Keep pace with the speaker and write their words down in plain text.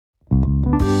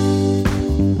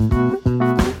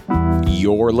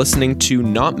You're listening to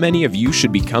Not Many of You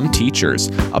Should Become Teachers,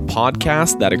 a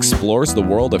podcast that explores the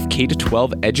world of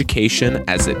K-12 education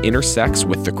as it intersects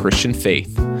with the Christian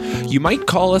faith. You might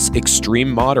call us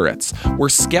extreme moderates. We're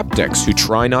skeptics who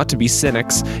try not to be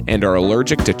cynics and are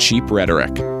allergic to cheap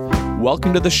rhetoric.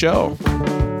 Welcome to the show.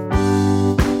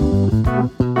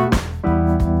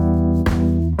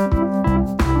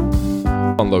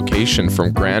 On location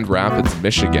from Grand Rapids,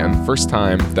 Michigan. First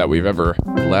time that we've ever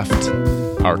left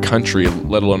our country,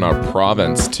 let alone our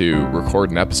province, to record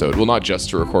an episode. Well, not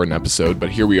just to record an episode, but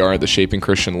here we are at the Shaping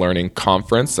Christian Learning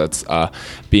Conference that's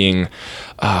being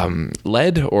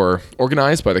led or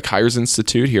organized by the Kairos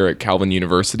Institute here at Calvin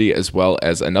University, as well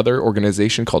as another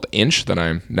organization called Inch that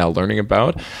I'm now learning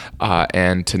about.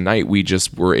 And tonight we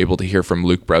just were able to hear from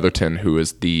Luke Bretherton, who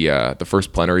is the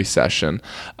first plenary session,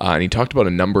 and he talked about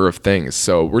a number of things.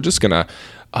 So we're just going to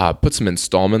put some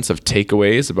installments of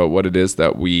takeaways about what it is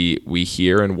that we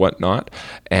hear and whatnot,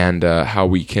 and how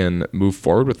we can move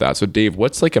forward with that. So Dave,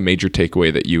 what's like a major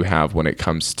takeaway that you have when it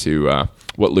comes to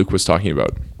what Luke was talking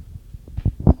about?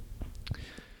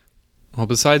 Well,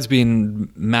 besides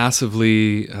being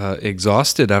massively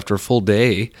exhausted after a full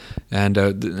day, and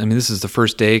this is the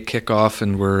first day kickoff,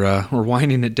 and we're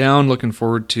winding it down, looking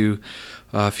forward to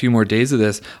a few more days of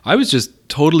this. I was just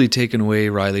totally taken away,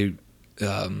 Riley,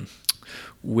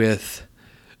 with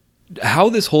how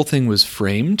this whole thing was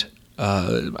framed.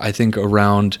 I think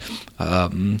around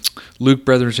Luke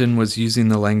Bretherton was using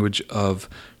the language of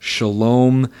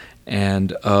shalom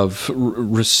and of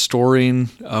restoring.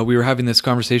 We were having this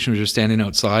conversation. We were standing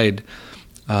outside.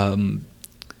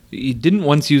 He didn't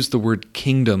once use the word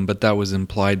kingdom, but that was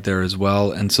implied there as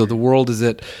well. And so the world as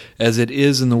it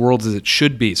is, and the world as it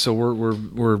should be. So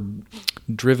we're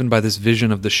driven by this vision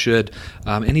of the should.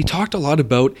 And he talked a lot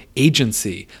about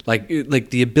agency, like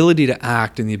the ability to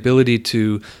act and the ability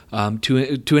to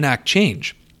enact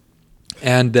change.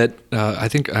 And that I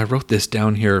think I wrote this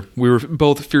down here. We were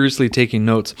both furiously taking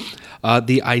notes.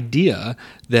 The idea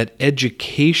that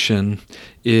education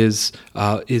is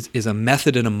a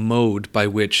method and a mode by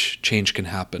which change can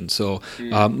happen. So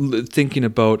thinking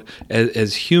about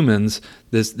as humans,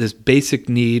 this basic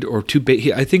need, or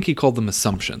I think he called them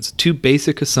assumptions, two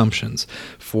basic assumptions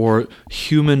for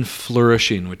human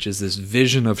flourishing, which is this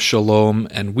vision of shalom.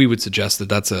 And we would suggest that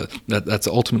that's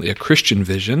ultimately a Christian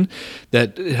vision,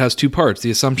 that it has two parts.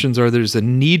 The assumptions are there's a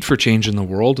need for change in the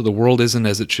world isn't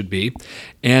as it should be,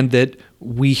 and that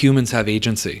we humans have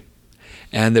agency.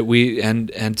 And that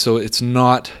and so it's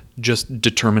not just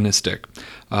deterministic.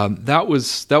 That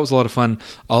was a lot of fun.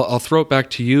 I'll throw it back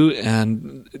to you.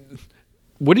 And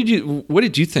what did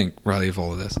you think, Riley, of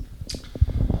all of this?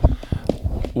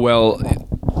 Well,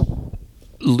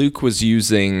 Luke was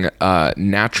using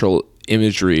natural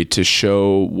imagery to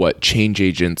show what change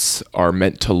agents are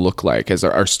meant to look like, as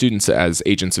our students as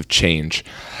agents of change,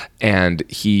 and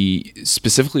he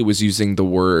specifically was using the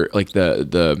word like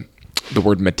the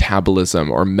word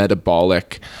metabolism or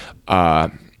metabolic,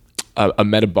 a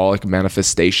metabolic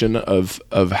manifestation of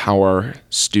how our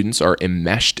students are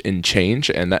enmeshed in change.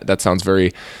 And that sounds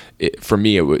very, for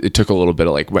me, it took a little bit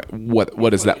of like, what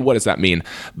does that mean?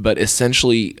 But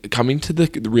essentially coming to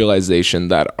the realization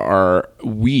that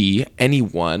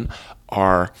anyone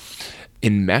are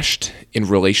enmeshed in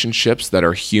relationships that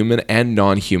are human and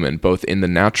non-human, both in the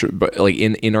natural, but like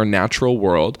in our natural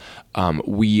world,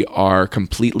 we are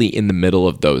completely in the middle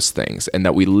of those things, and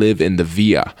that we live in the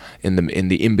via, in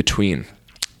the in-between,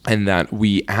 and that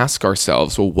we ask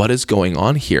ourselves, well, what is going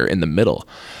on here in the middle,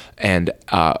 and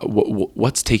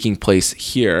what's taking place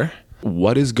here?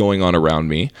 What is going on around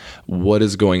me? What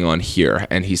is going on here?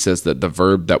 And he says that the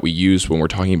verb that we use when we're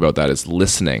talking about that is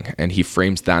listening. And he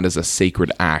frames that as a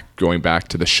sacred act, going back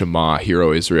to the Shema, Hear,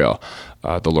 O Israel,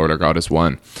 the Lord our God is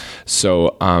one.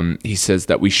 So he says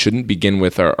that we shouldn't begin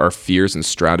with our fears and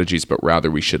strategies, but rather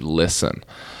we should listen.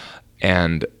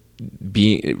 And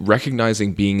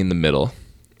recognizing being in the middle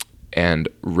and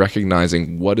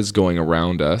recognizing what is going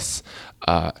around us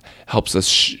helps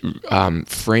us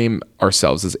frame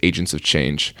ourselves as agents of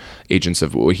change, agents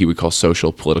of what he would call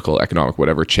social, political, economic,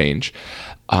 whatever change,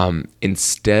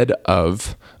 instead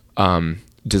of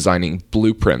designing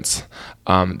blueprints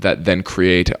that then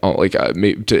create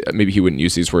maybe he wouldn't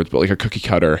use these words, but like a cookie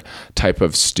cutter type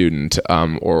of student,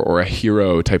 or a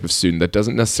hero type of student that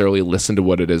doesn't necessarily listen to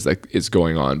what it is that is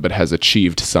going on, but has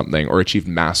achieved something or achieved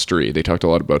mastery. They talked a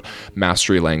lot about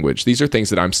mastery language. These are things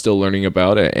that I'm still learning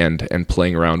about and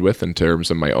playing around with in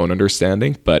terms of my own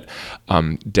understanding, but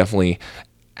definitely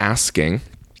asking,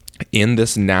 in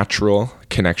this natural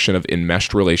connection of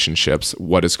enmeshed relationships,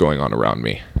 what is going on around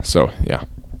me? So, yeah.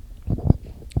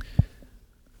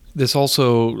 This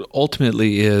also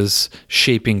ultimately is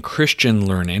shaping Christian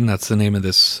learning. That's the name of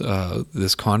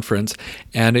this conference,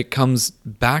 and it comes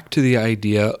back to the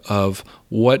idea of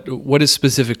what is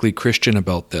specifically Christian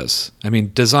about this. I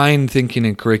mean, design thinking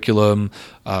and curriculum,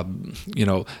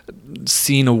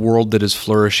 seeing a world that is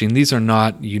flourishing. These are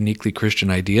not uniquely Christian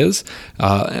ideas.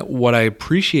 What I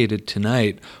appreciated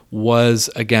tonight was,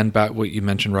 again, back what you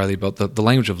mentioned, Riley, about the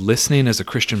language of listening as a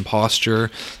Christian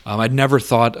posture. I'd never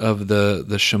thought of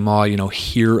the Shema,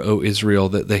 hear, O Israel,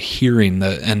 the hearing,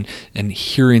 and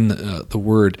hearing the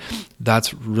word.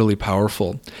 That's really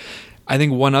powerful. I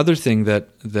think one other thing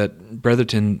that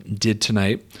Bretherton did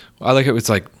tonight, I like it. It's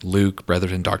like Luke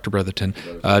Bretherton, Dr. Bretherton,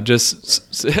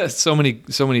 just so many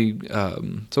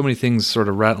things sort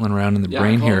of rattling around in the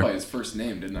brain here. I called by his first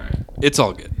name, didn't I? It's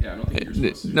all good. Yeah, I don't think you're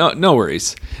supposed to. No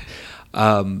worries. We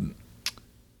gotta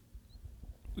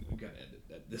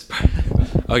edit this part.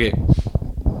 Okay.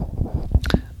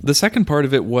 The second part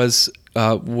of it was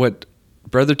what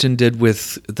Bretherton did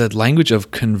with the language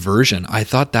of conversion. I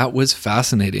thought that was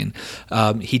fascinating.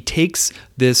 He takes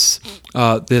this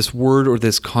word or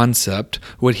this concept,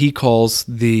 what he calls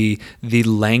the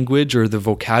language or the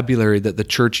vocabulary that the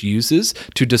church uses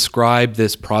to describe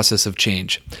this process of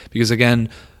change. Because again,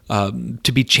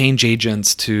 to be change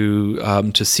agents,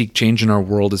 to seek change in our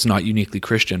world is not uniquely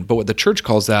Christian. But what the church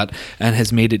calls that and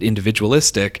has made it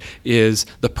individualistic is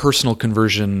the personal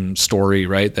conversion story,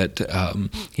 right? That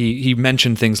he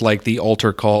mentioned things like the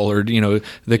altar call or,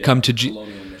 come to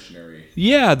colonial missionary.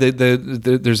 Yeah,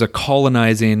 there's a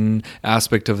colonizing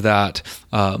aspect of that.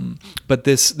 But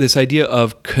this idea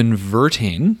of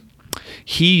converting,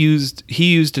 he used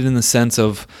it in the sense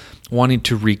of wanting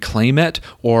to reclaim it,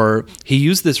 or he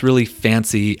used this really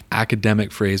fancy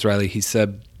academic phrase, Riley. He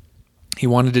said he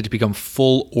wanted it to become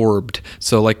full orbed.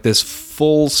 So like this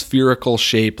full spherical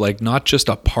shape, like not just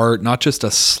a part, not just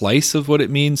a slice of what it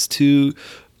means to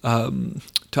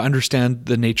understand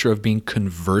the nature of being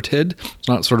converted. It's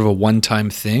not sort of a one-time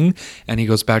thing. And he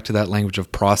goes back to that language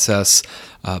of process,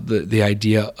 the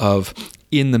idea of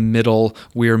in the middle,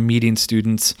 we are meeting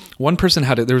students. One person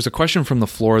there was a question from the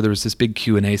floor. There was this big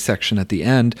Q&A section at the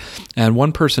end. And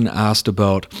one person asked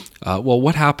about,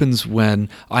 what happens when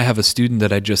I have a student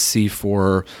that I just see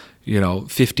for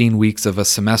 15 weeks of a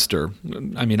semester.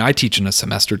 I mean, I teach in a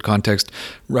semestered context.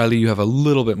 Riley, you have a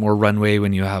little bit more runway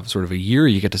when you have sort of a year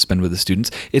you get to spend with the students.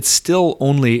 It's still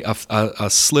only a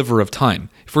sliver of time.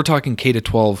 If we're talking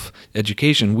K-12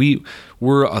 education,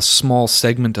 we're a small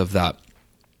segment of that.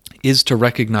 Is to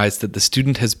recognize that the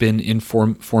student has been in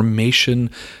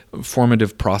formative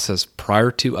process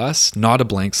prior to us, not a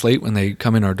blank slate when they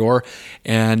come in our door.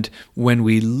 And when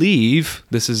we leave,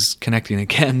 this is connecting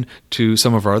again to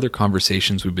some of our other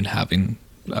conversations we've been having,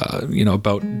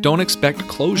 about don't expect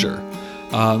closure.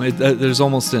 There's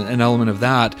almost an element of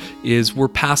that is we're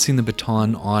passing the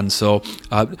baton on. So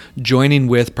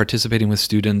participating with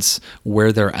students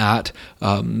where they're at,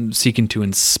 seeking to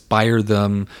inspire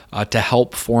them, to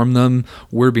help form them.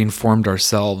 We're being formed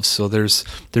ourselves. So there's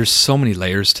so many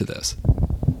layers to this.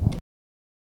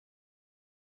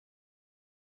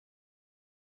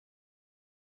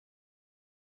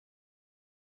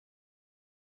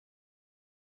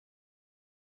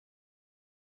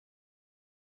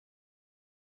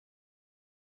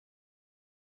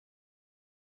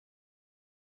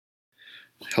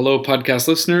 Hello, podcast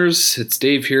listeners. It's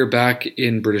Dave here back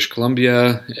in British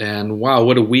Columbia. And wow,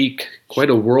 what a week. Quite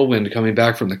a whirlwind coming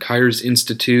back from the Kairos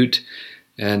Institute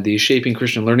and the Shaping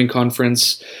Christian Learning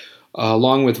Conference,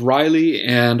 along with Riley,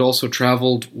 and also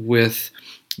traveled with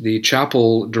the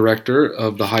chapel director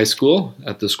of the high school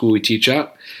at the school we teach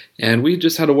at. And we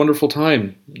just had a wonderful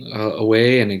time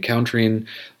away and encountering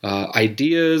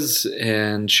ideas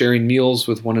and sharing meals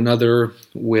with one another,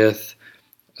 with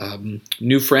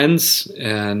new friends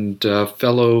and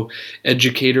fellow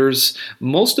educators.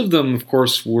 Most of them, of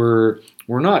course, were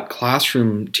not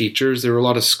classroom teachers. There were a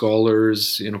lot of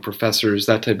scholars, professors,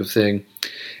 that type of thing.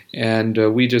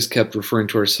 And we just kept referring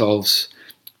to ourselves,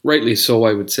 rightly so,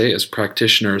 I would say, as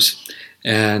practitioners.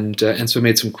 And so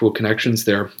made some cool connections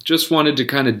there. Just wanted to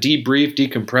kind of debrief,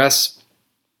 decompress,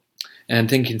 and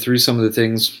thinking through some of the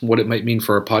things, what it might mean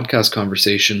for our podcast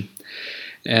conversation.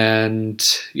 And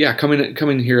yeah,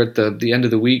 coming here at the end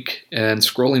of the week and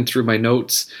scrolling through my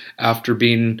notes after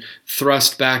being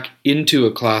thrust back into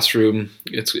a classroom,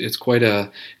 it's quite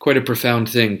a profound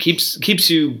thing. Keeps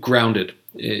you grounded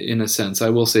in a sense. I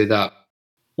will say that.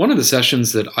 One of the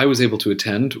sessions that I was able to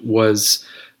attend was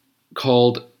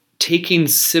called Taking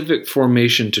Civic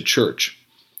Formation to Church,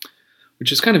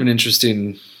 which is kind of an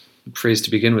interesting phrase to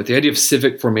begin with. The idea of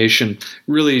civic formation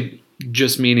really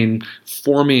just meaning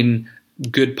forming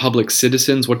good public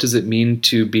citizens? What does it mean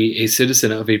to be a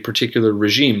citizen of a particular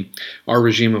regime? Our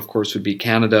regime, of course, would be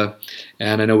Canada,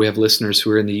 and I know we have listeners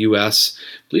who are in the U.S. I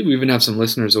believe we even have some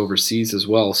listeners overseas as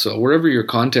well. So wherever your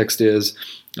context is,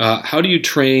 how do you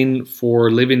train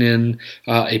for living in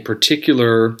a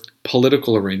particular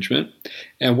political arrangement,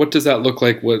 and what does that look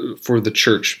like for the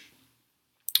church?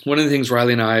 One of the things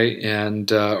Riley and I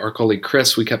and our colleague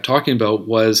Chris, we kept talking about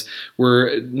was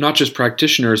we're not just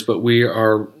practitioners, but we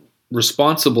are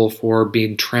responsible for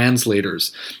being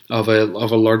translators of a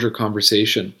larger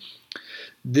conversation.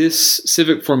 This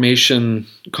civic formation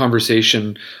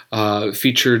conversation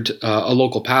featured a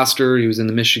local pastor. He was in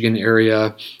the Michigan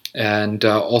area and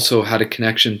also had a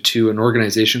connection to an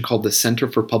organization called the Center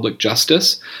for Public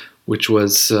Justice, which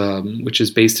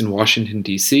is based in Washington,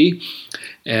 D.C.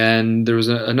 And there was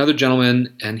another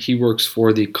gentleman, and he works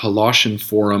for the Colossian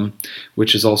Forum,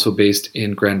 which is also based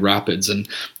in Grand Rapids. And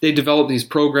they develop these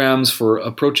programs for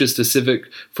approaches to civic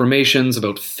formations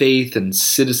about faith and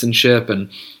citizenship. And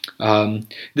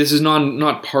this is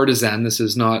not partisan. This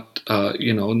is not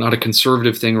not a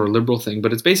conservative thing or a liberal thing,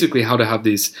 but it's basically how to have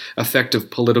these effective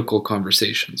political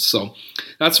conversations. So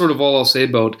that's sort of all I'll say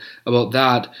about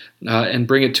that, and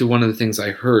bring it to one of the things I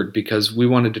heard, because we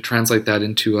wanted to translate that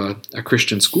into a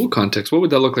Christian school context. What would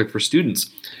that look like for students?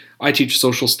 I teach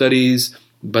social studies,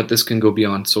 but this can go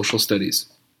beyond social studies.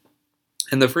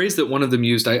 And the phrase that one of them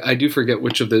used, I do forget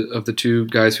which of the two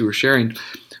guys who were sharing,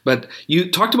 but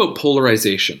you talked about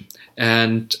polarization,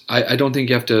 and I don't think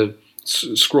you have to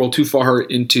scroll too far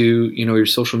into your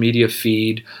social media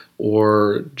feed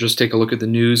or just take a look at the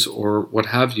news or what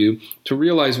have you to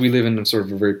realize we live in a sort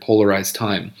of a very polarized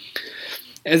time.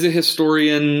 As a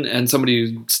historian and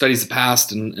somebody who studies the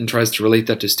past and tries to relate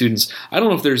that to students, I don't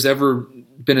know if there's ever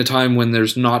been a time when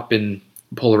there's not been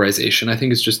polarization. I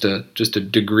think it's just a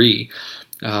degree,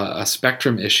 a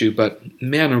spectrum issue, but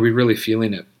man, are we really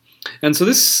feeling it. And so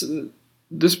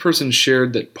this person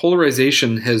shared that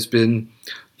polarization has been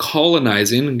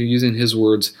colonizing, using his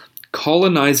words,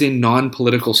 colonizing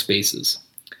non-political spaces.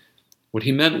 What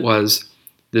he meant was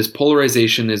this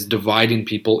polarization is dividing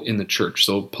people in the church.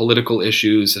 So political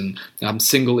issues and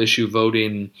single issue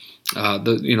voting,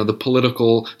 the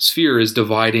political sphere is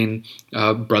dividing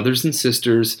brothers and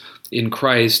sisters in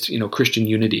Christ, Christian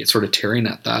unity. It's sort of tearing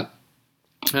at that.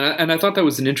 And I thought that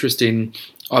was an interesting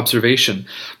observation,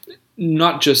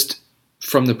 not just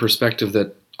from the perspective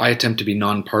that I attempt to be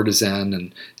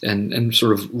nonpartisan and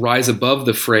sort of rise above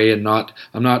the fray, and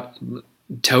I'm not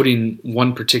touting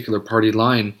one particular party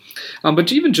line,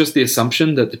 but even just the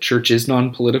assumption that the church is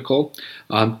non-political,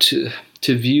 to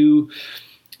view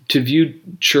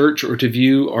church or to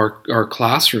view our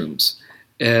classrooms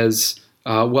as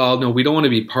no, we don't want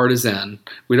to be partisan.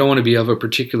 We don't want to be of a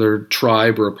particular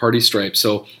tribe or a party stripe.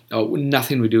 So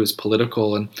nothing we do is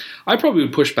political. And I probably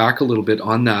would push back a little bit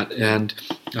on that. And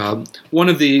one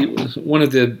of the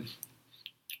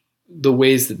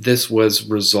ways that this was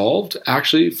resolved,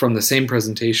 actually, from the same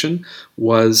presentation,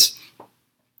 was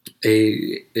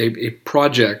a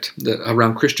project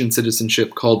around Christian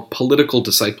citizenship called political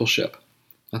discipleship.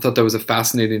 I thought that was a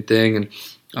fascinating thing, and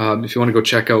if you want to go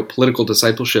check out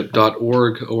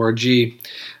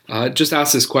politicaldiscipleship.org, just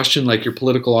ask this question, like your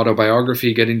political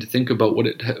autobiography, getting to think about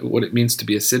what it means to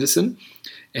be a citizen,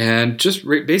 and just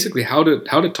basically how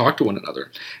to talk to one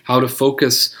another, how to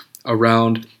focus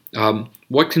around how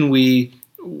can we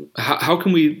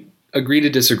agree to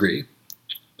disagree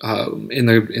in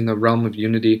the realm of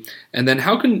unity, and then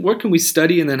what can we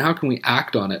study, and then how can we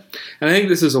act on it? And I think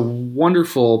this is a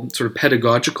wonderful sort of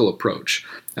pedagogical approach.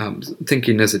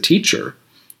 Thinking as a teacher,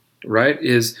 right?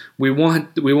 Is we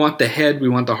want the head, we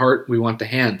want the heart, we want the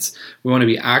hands. We want to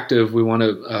be active. We want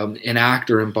to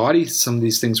enact or embody some of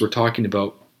these things we're talking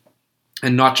about,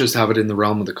 and not just have it in the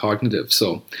realm of the cognitive.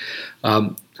 So,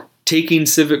 taking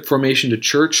civic formation to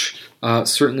church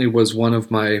certainly was one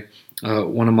of my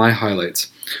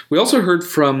highlights. We also heard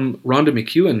from Rhonda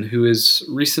McEwen, who is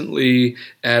recently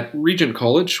at Regent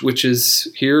College, which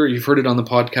is here. You've heard it on the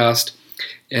podcast.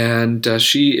 And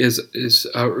she is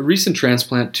a recent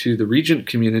transplant to the Regent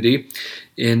community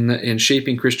in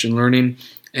shaping Christian learning.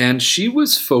 And she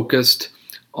was focused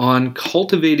on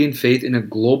cultivating faith in a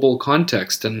global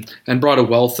context, and brought a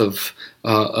wealth of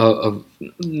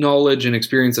knowledge and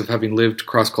experience of having lived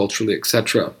cross-culturally,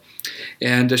 etc.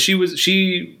 And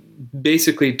she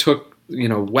basically took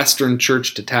Western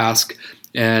church to task,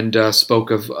 and spoke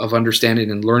of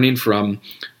understanding and learning from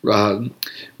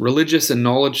religious and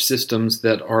knowledge systems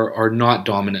that are not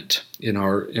dominant in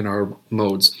our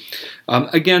modes.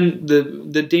 Again,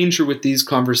 the danger with these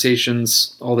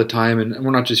conversations all the time, and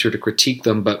we're not just here to critique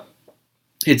them, but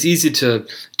it's easy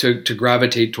to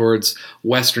gravitate towards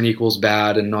Western equals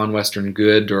bad and non-Western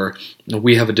good, or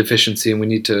we have a deficiency and we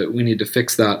need to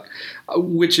fix that,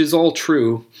 which is all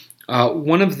true.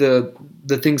 One of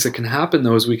the things that can happen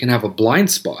though is we can have a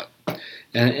blind spot.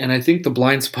 And I think the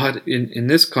blind spot in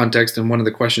this context, and one of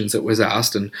the questions that was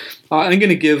asked, and I'm going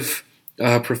to give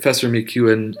Professor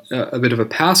McEwen a bit of a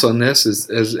pass on this,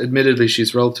 as admittedly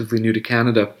she's relatively new to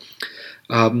Canada.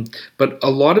 But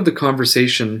a lot of the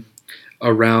conversation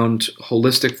around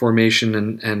holistic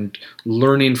formation and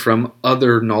learning from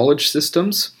other knowledge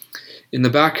systems, in the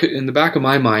back of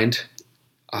my mind,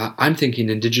 I'm thinking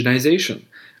indigenization.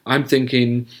 I'm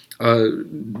thinking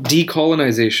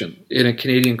decolonization in a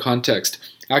Canadian context.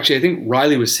 Actually, I think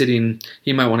Riley was sitting,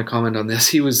 he might want to comment on this.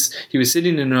 He was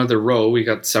sitting in another row. We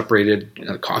got separated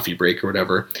at a coffee break or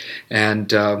whatever. And,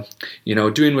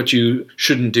 doing what you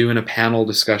shouldn't do in a panel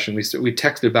discussion. We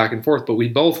texted back and forth, but we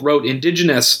both wrote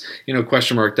Indigenous,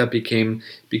 question mark. That became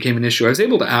an issue. I was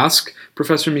able to ask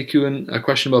Professor McEwen a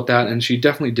question about that, and she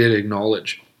definitely did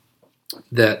acknowledge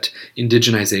that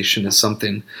indigenization is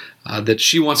something that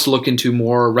she wants to look into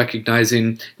more,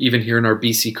 recognizing even here in our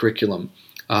BC curriculum.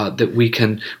 That we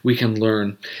can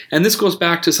learn. And this goes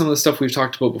back to some of the stuff we've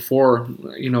talked about before,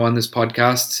 on this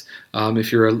podcast.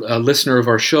 If you're a listener of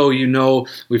our show,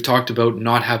 we've talked about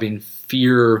not having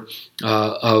fear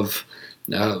of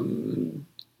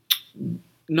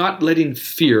not letting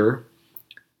fear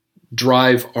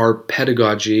drive our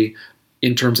pedagogy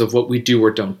in terms of what we do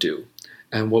or don't do,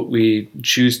 and what we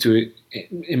choose to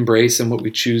embrace and what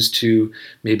we choose to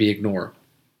maybe ignore.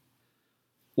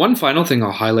 One final thing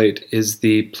I'll highlight is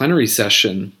the plenary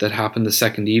session that happened the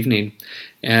second evening,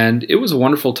 and it was a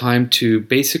wonderful time to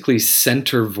basically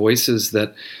center voices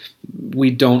that we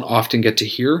don't often get to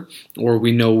hear, or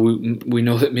we know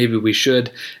that maybe we should.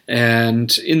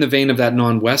 And in the vein of that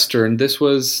non-Western, this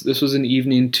was an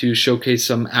evening to showcase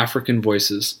some African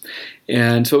voices,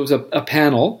 and so it was a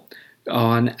panel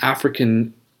on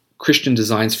African Christian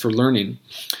designs for learning.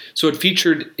 So it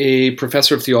featured a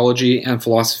professor of theology and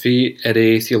philosophy at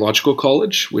a theological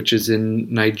college, which is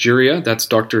in Nigeria. That's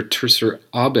Dr. Tirser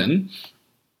Aben.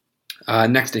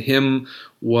 Next to him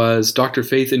was Dr.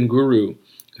 Faith Nguru,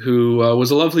 who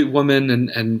was a lovely woman,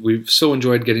 and we've so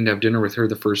enjoyed getting to have dinner with her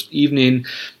the first evening.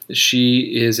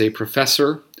 She is a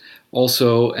professor,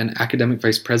 also an academic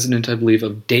vice president, I believe,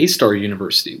 of Daystar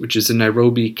University, which is in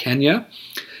Nairobi, Kenya.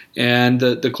 And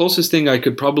the closest thing I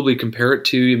could probably compare it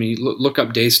to, look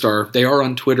up Daystar. They are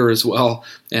on Twitter as well,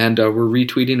 and were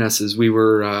retweeting us as we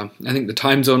were. I think the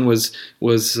time zone was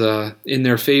in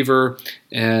their favor,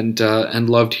 and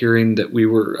loved hearing that we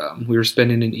were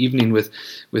spending an evening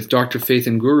with Dr. Faith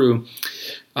Nguru.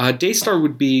 Daystar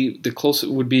would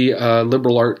be a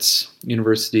liberal arts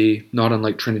university, not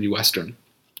unlike Trinity Western.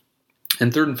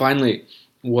 And third and finally,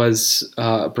 was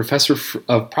a professor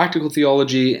of practical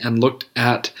theology, and looked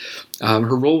at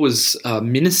her role was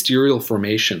ministerial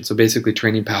formation, so basically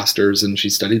training pastors, and she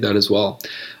studied that as well.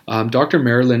 Dr.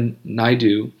 Marilyn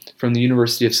Naidu from the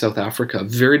University of South Africa,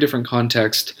 very different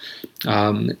context,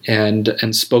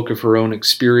 and spoke of her own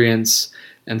experience,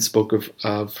 and spoke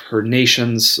of her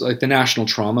nation's, like the national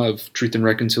trauma of truth and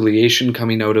reconciliation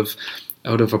coming out of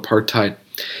apartheid.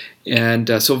 And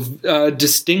so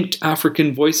distinct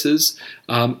African voices,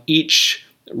 each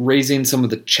raising some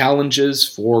of the challenges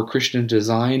for Christian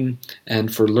design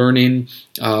and for learning.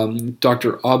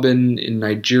 Dr. Aben in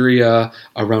Nigeria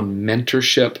around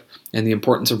mentorship and the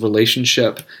importance of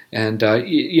relationship. And,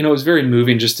 it was very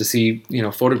moving just to see,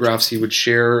 photographs he would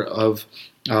share of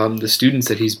the students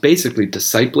that he's basically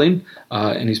discipling,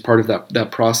 and he's part of that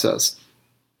process.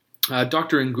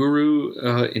 Dr.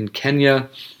 Nguru in Kenya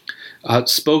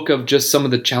spoke of just some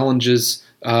of the challenges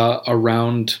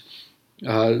around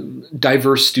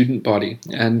diverse student body,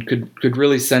 and could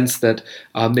really sense that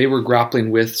they were grappling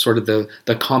with sort of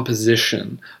the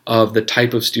composition of the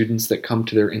type of students that come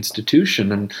to their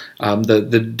institution, and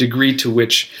the degree to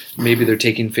which maybe they're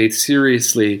taking faith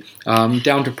seriously,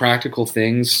 down to practical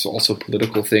things, also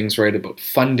political things, right, about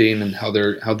funding and how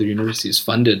the university is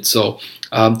funded. So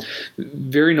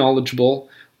very knowledgeable,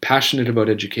 passionate about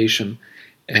education.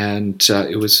 And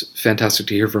it was fantastic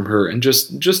to hear from her, and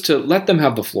just to let them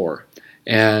have the floor,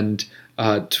 and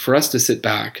for us to sit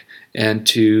back and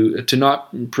to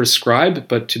not prescribe,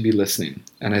 but to be listening.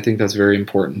 And I think that's very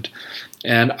important.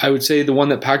 And I would say the one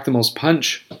that packed the most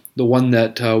punch, the one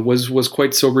that was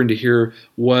quite sobering to hear,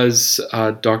 was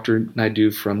Dr.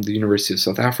 Naidu from the University of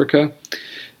South Africa,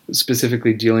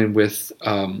 specifically dealing with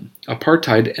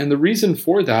apartheid. And the reason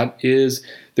for that is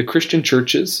the Christian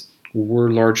churches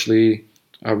were largely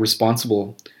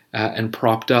responsible and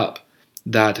propped up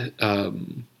that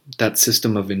that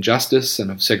system of injustice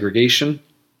and of segregation,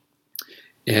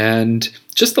 and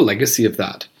just the legacy of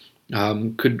that.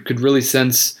 Could really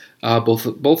sense both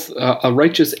a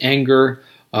righteous anger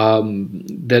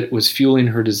that was fueling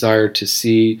her desire to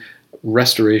see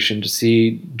restoration, to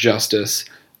see justice.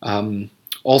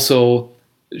 Also,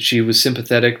 she was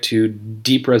sympathetic to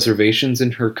deep reservations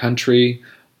in her country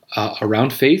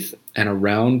around faith and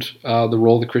around the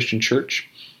role of the Christian church.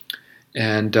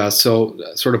 And so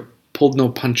sort of pulled no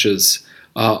punches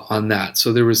on that.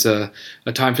 So there was a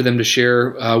time for them to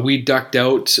share. We ducked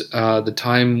out. The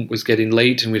time was getting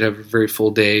late, and we'd have a very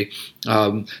full day.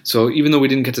 So even though we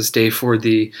didn't get to stay for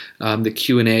the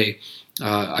Q&A,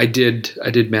 I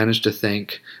did manage to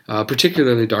thank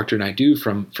particularly Dr. Naidu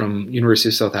from University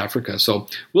of South Africa. So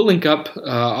we'll link up.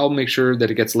 I'll make sure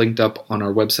that it gets linked up on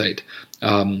our website,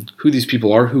 who these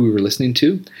people are, who we were listening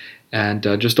to, and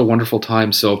just a wonderful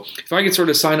time. So if I could sort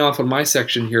of sign off on my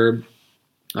section here,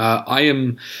 I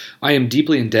am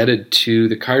deeply indebted to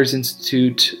the Kairos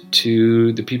Institute,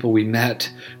 to the people we met,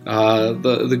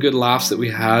 the good laughs that we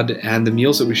had, and the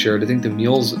meals that we shared. I think the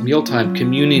mealtime,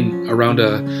 communing around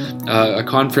a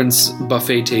conference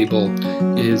buffet table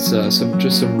is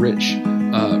some rich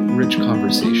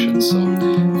conversations. So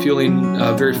feeling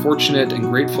very fortunate and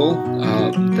grateful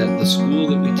that the school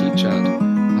that we teach at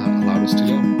allowed us to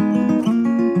go.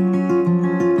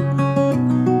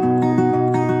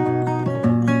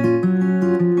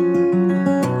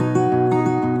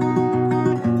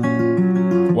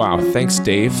 Wow, thanks,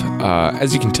 Dave.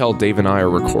 As you can tell, Dave and I are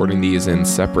recording these in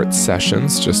separate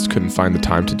sessions, just couldn't find the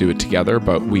time to do it together,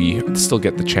 but we still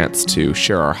get the chance to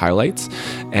share our highlights.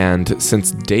 And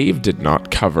since Dave did not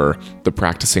cover the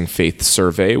Practicing Faith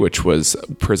survey, which was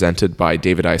presented by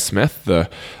David I. Smith, the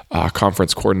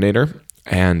conference coordinator,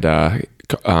 and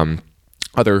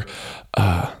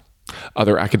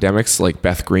other academics like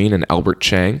Beth Green and Albert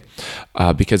Chang.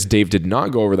 Because Dave did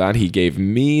not go over that, he gave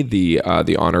me the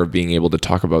honor of being able to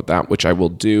talk about that, which I will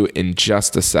do in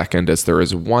just a second, as there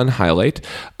is one highlight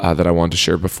that I want to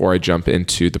share before I jump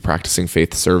into the Practicing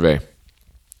Faith survey.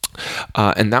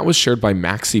 And that was shared by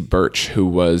Maxie Birch, who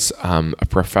was a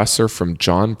professor from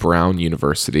John Brown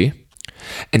University.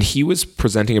 And he was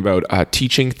presenting about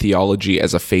teaching theology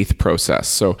as a faith process.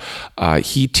 So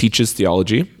he teaches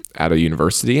theology at a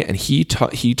university, and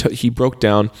he broke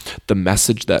down the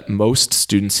message that most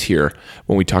students hear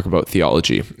when we talk about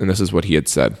theology. And this is what he had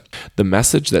said. The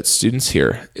message that students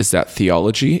hear is that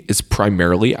theology is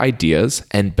primarily ideas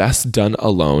and best done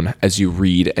alone as you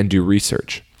read and do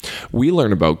research. We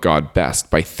learn about God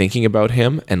best by thinking about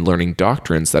him and learning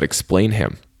doctrines that explain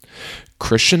him.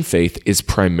 Christian faith is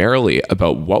primarily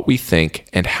about what we think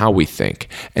and how we think,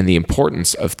 and the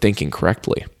importance of thinking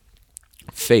correctly.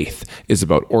 Faith is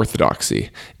about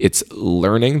orthodoxy. It's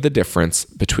learning the difference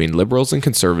between liberals and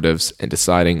conservatives and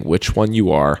deciding which one you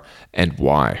are and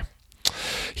why.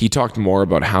 He talked more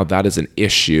about how that is an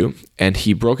issue, and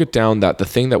he broke it down that the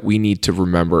thing that we need to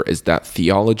remember is that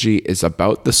theology is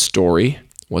about the story.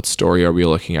 What story are we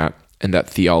looking at? And that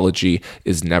theology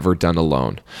is never done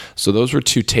alone. So those were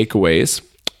two takeaways.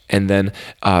 And then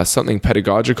something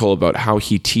pedagogical about how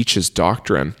he teaches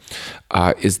doctrine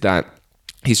is that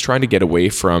he's trying to get away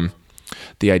from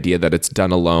the idea that it's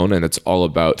done alone and it's all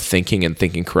about thinking and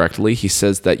thinking correctly. He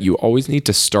says that you always need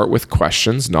to start with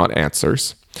questions, not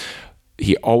answers.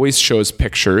 He always shows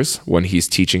pictures when he's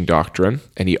teaching doctrine,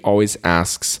 and he always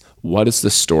asks, what is the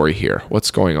story here?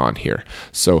 What's going on here?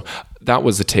 So that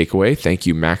was a takeaway. Thank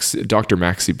you, Dr.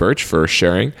 Maxie Birch, for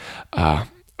sharing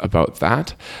about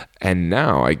that. And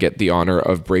now I get the honor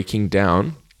of breaking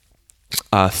down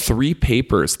 3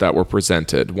 papers that were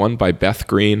presented, one by Beth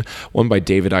Green, one by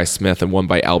David I. Smith, and one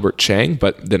by Albert Chang.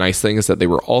 But the nice thing is that they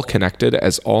were all connected,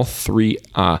 as all 3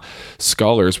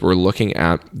 scholars were looking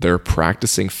at their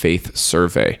Practicing Faith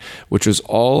survey, which was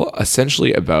all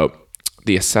essentially about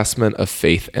the assessment of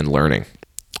faith and learning.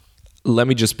 Let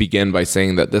me just begin by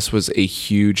saying that this was a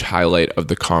huge highlight of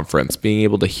the conference. Being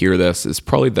able to hear this is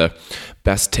probably the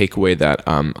best takeaway that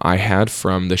I had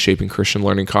from the Shaping Christian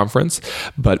Learning Conference.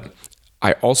 But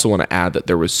I also want to add that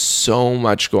there was so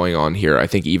much going on here. I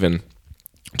think even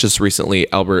just recently,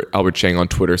 Albert Chang on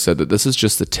Twitter said that this is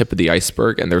just the tip of the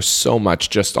iceberg, and there's so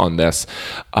much just on this.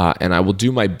 And I will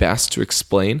do my best to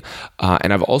explain.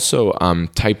 And I've also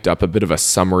typed up a bit of a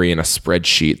summary in a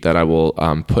spreadsheet that I will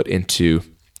put into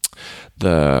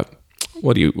the,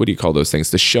 what do you call those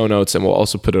things? The show notes, and we'll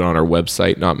also put it on our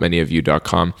website,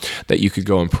 notmanyofyou.com, that you could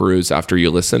go and peruse after you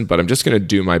listen. But I'm just going to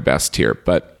do my best here.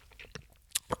 But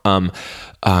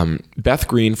Beth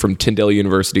Green from Tyndale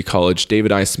University College,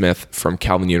 David I. Smith from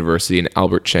Calvin University, and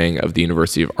Albert Chang of the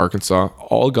University of Arkansas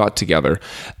all got together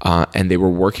and they were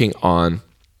working on,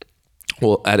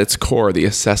 well, at its core, the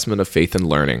assessment of faith and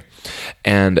learning.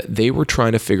 And they were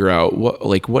trying to figure out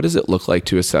what does it look like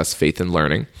to assess faith and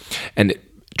learning? And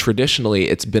traditionally,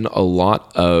 it's been a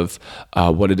lot of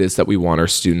what it is that we want our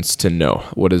students to know.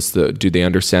 Do they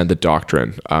understand the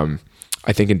doctrine?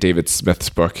 I think in David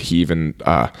Smith's book, he even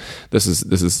this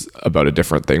is about a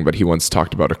different thing, but he once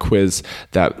talked about a quiz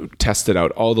that tested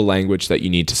out all the language that you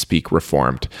need to speak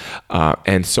Reformed.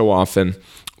 And so often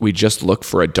we just look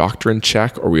for a doctrine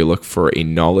check or we look for a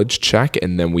knowledge check,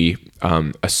 and then we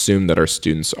assume that our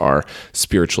students are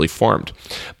spiritually formed.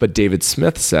 But David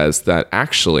Smith says that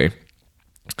actually,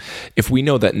 if we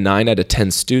know that 9 out of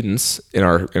 10 students in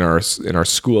our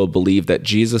school believe that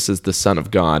Jesus is the Son of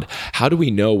God, how do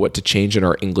we know what to change in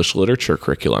our English literature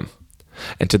curriculum?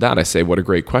 And to that I say, what a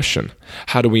great question.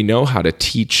 How do we know how to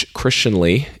teach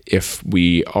Christianly if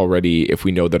we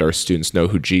know that our students know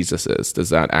who Jesus is? Does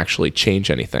that actually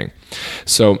change anything?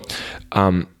 So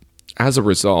as a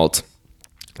result,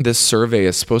 this survey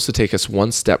is supposed to take us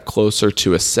one step closer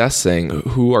to assessing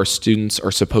who our students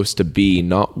are supposed to be,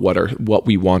 not what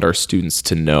we want our students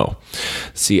to know.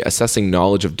 See, assessing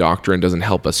knowledge of doctrine doesn't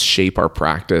help us shape our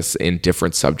practice in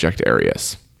different subject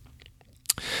areas.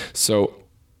 So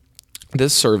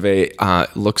this survey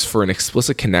looks for an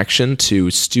explicit connection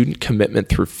to student commitment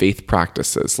through faith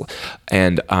practices.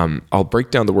 And I'll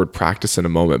break down the word practice in a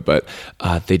moment, but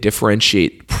they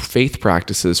differentiate faith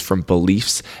practices from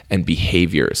beliefs and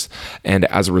behaviors. And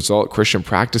as a result, Christian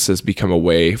practices become a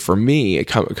way for me,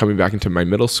 coming back into my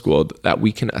middle school, that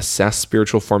we can assess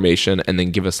spiritual formation and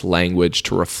then give us language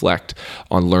to reflect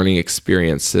on learning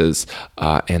experiences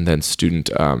and then student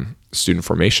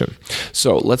formation.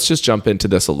 So let's just jump into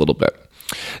this a little bit.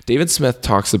 David Smith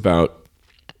talks about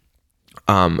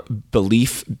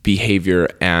belief, behavior,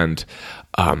 and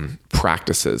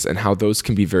practices and how those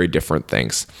can be very different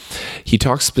things. He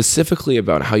talks specifically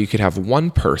about how you could have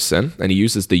one person, and he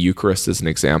uses the Eucharist as an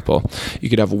example. You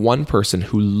could have one person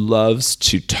who loves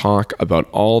to talk about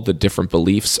all the different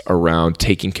beliefs around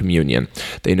taking communion.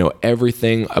 They know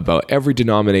everything about every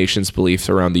denomination's beliefs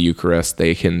around the Eucharist.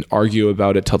 They can argue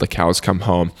about it till the cows come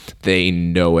home. They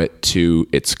know it to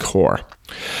its core.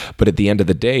 But at the end of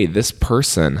the day, this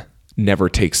person never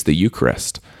takes the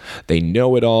Eucharist. They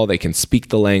know it all. They can speak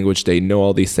the language. They know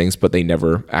all these things, but they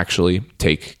never actually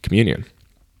take communion.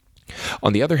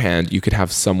 On the other hand, you could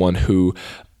have someone who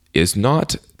is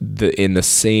not in the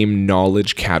same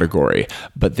knowledge category,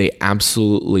 but they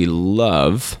absolutely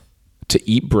love to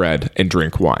eat bread and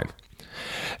drink wine.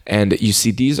 And you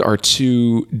see, these are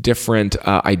two different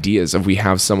ideas of we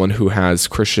have someone who has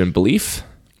Christian belief,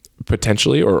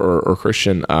 potentially, or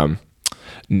Christian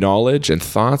knowledge and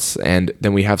thoughts, and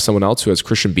then we have someone else who has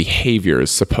Christian behaviors,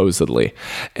 supposedly.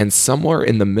 And somewhere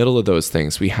in the middle of those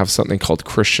things, we have something called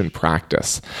Christian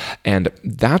practice. And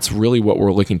that's really what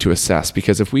we're looking to assess,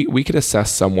 because if we could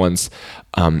assess someone's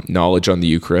knowledge on the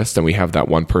Eucharist, and we have that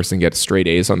one person get straight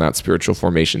A's on that spiritual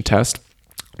formation test,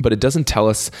 but it doesn't tell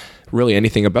us really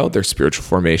anything about their spiritual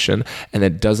formation, and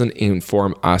it doesn't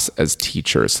inform us as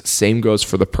teachers. Same goes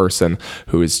for the person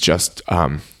who is just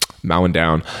mowing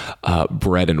down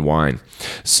bread and wine.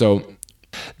 So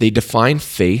they define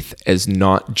faith as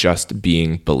not just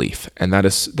being belief. And that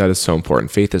is so important.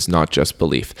 Faith is not just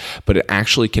belief, but it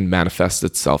actually can manifest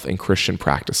itself in Christian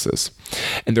practices.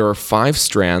 And there are 5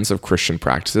 strands of Christian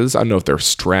practices. I don't know if they're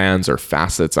strands or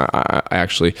facets. I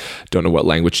actually don't know what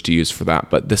language to use for that,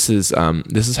 but this is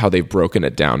how they've broken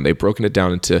it down. They've broken it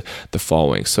down into the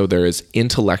following. So there is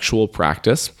intellectual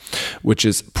practice, which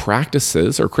is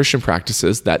practices or Christian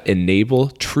practices that enable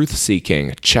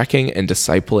truth-seeking, checking, and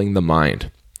discipling the mind.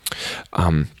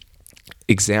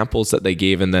 Examples that they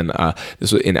gave, and then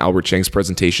this was in Albert Chang's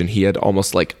presentation. He had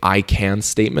almost like I can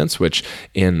statements, which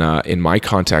in my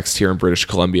context here in British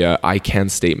Columbia, I can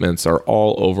statements are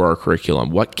all over our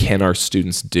curriculum. What can our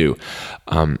students do?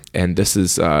 And this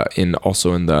is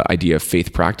also in the idea of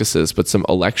faith practices, but some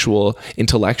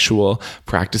intellectual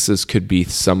practices could be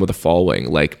some of the following,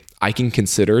 like I can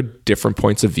consider different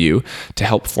points of view to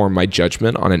help form my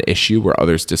judgment on an issue where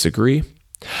others disagree.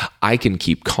 I can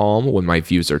keep calm when my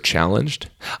views are challenged.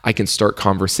 I can start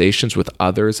conversations with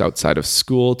others outside of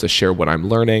school to share what I'm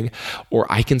learning, or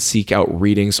I can seek out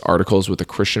readings, articles with a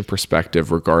Christian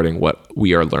perspective regarding what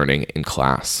we are learning in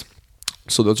class.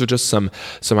 So those are just some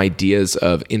ideas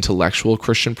of intellectual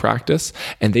Christian practice,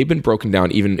 and they've been broken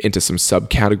down even into some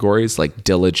subcategories like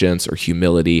diligence or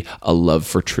humility, a love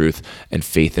for truth, and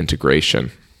faith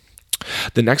integration.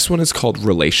 The next one is called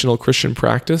relational Christian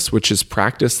practice, which is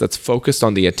practice that's focused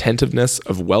on the attentiveness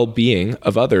of well-being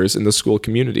of others in the school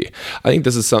community. I think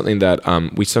this is something that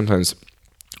we sometimes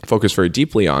focus very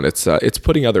deeply on. It's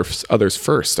putting others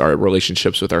first, our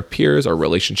relationships with our peers, our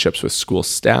relationships with school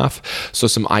staff. So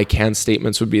some I can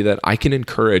statements would be that I can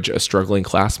encourage a struggling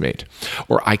classmate,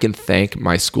 or I can thank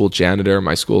my school janitor,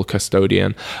 my school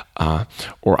custodian,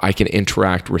 or I can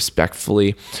interact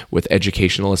respectfully with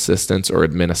educational assistants or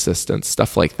admin assistants,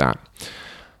 stuff like that.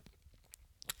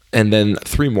 And then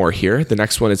 3 more here. The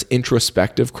next one is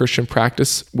introspective Christian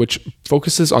practice, which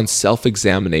focuses on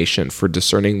self-examination for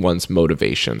discerning one's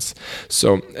motivations.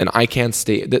 So, and I can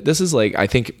state that this is like, I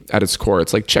think at its core,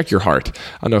 it's like check your heart.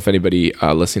 I don't know if anybody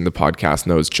listening to the podcast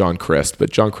knows John Crist,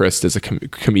 but John Crist is a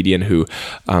comedian who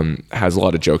has a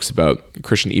lot of jokes about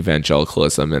Christian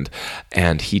evangelicalism,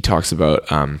 and he talks about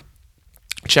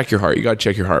check your heart. You got to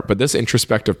check your heart. But this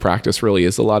introspective practice really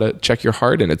is a lot of check your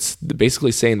heart. And it's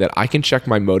basically saying that I can check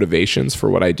my motivations for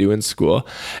what I do in school,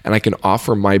 and I can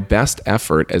offer my best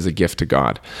effort as a gift to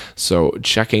God. So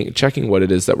checking what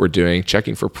it is that we're doing,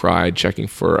 checking for pride, checking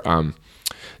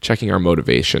our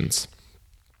motivations.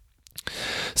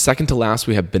 Second to last,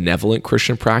 we have benevolent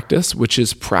Christian practice, which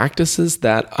is practices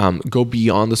that go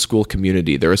beyond the school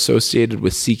community. They're associated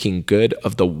with seeking good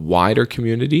of the wider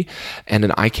community. And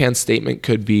an I can statement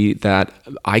could be that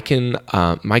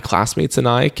my classmates and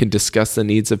I can discuss the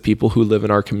needs of people who live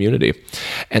in our community.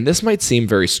 And this might seem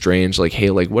very strange, like, hey,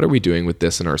 like, what are we doing with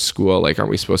this in our school? Like,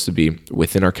 aren't we supposed to be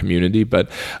within our community? But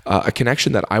a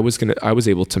connection that I was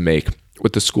able to make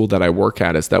with the school that I work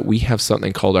at is that we have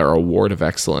something called our Award of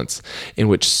Excellence, in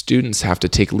which students have to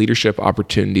take leadership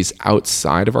opportunities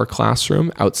outside of our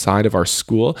classroom, outside of our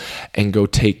school, and go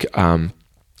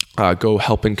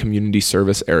help in community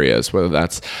service areas, whether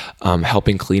that's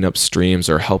helping clean up streams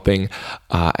or helping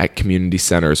at community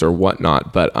centers or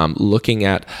whatnot, but looking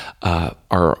at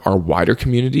our wider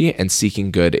community and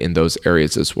seeking good in those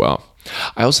areas as well.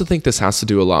 I also think this has to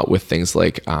do a lot with things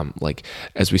like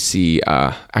as we see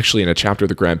actually in a chapter of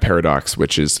the Grand Paradox,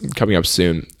 which is coming up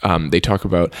soon, they talk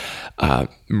about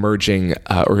merging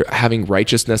or having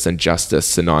righteousness and justice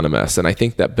synonymous. And I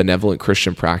think that benevolent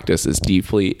Christian practice is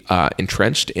deeply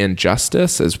entrenched in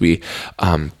justice, as we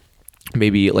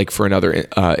maybe, like, for another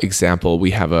example,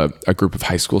 we have a group of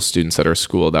high school students at our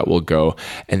school that will go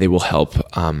and they will help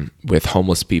with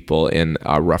homeless people in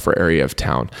a rougher area of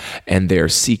town. And they're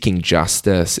seeking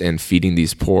justice and feeding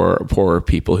these poorer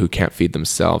people who can't feed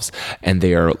themselves. And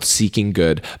they are seeking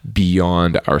good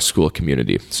beyond our school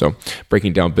community. So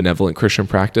breaking down benevolent Christian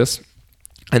practice.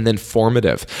 And then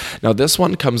formative. Now, this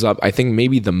one comes up, I think,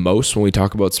 maybe the most when we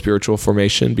talk about spiritual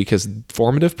formation, because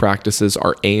formative practices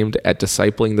are aimed at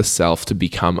discipling the self to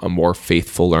become a more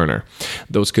faithful learner.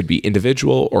 Those could be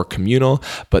individual or communal,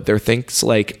 but they're things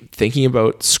like thinking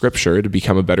about scripture to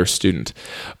become a better student,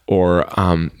 or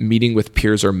meeting with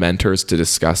peers or mentors to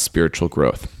discuss spiritual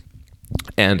growth.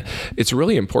 And it's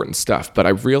really important stuff. But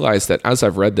I've realized that as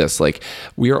I've read this, like,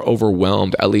 we are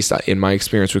overwhelmed, at least in my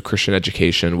experience with Christian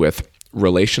education, with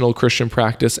relational Christian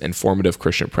practice and formative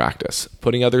Christian practice,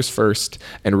 putting others first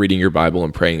and reading your Bible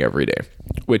and praying every day,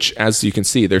 which, as you can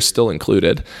see, they're still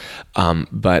included.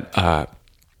 But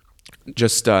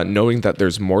just knowing that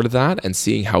there's more to that and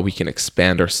seeing how we can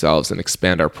expand ourselves and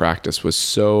expand our practice was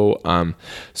so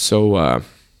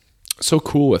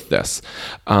cool with this.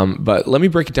 But let me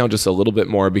break it down just a little bit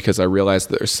more, because I realized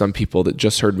that there's some people that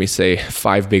just heard me say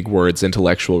 5 big words: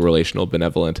 intellectual, relational,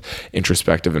 benevolent,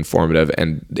 introspective, and formative,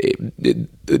 and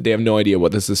they have no idea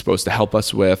what this is supposed to help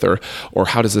us with, or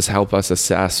how does this help us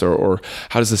assess, or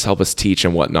how does this help us teach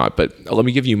and whatnot. But let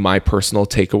me give you my personal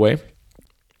takeaway.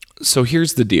 So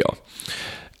here's the deal.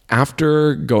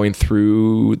 After going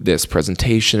through this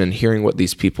presentation and hearing what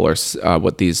these people are,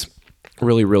 what these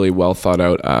really, really well thought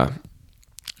out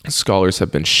scholars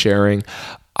have been sharing,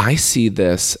 I see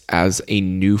this as a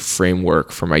new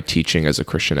framework for my teaching as a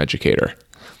Christian educator.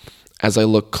 As I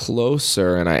look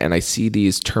closer and I see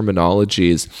these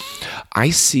terminologies,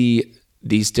 I see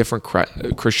these different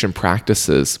Christian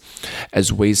practices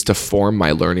as ways to form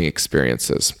my learning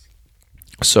experiences.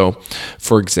 So,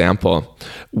 for example,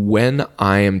 when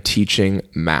I am teaching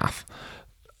math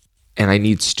and I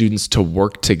need students to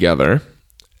work together,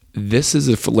 this is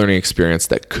a learning experience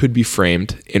that could be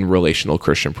framed in relational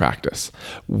Christian practice.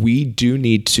 We do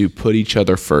need to put each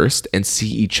other first and see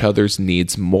each other's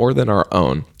needs more than our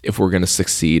own if we're going to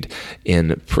succeed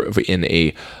in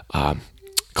a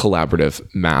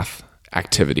collaborative math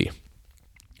activity.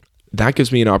 that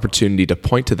gives me an opportunity to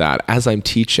point to that as I'm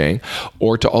teaching,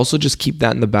 or to also just keep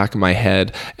that in the back of my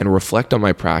head and reflect on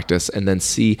my practice, and then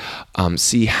see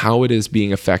how it is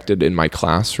being affected in my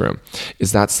classroom.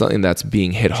 Is that something that's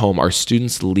being hit home? Are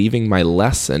students leaving my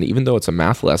lesson, even though it's a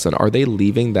math lesson, are they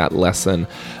leaving that lesson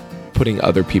putting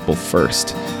other people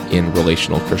first in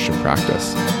relational Christian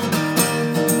practice?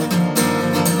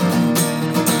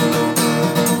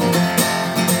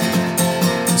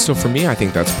 So for me, I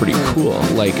think that's pretty cool.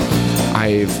 Like,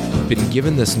 I've been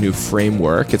given this new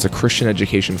framework. It's a Christian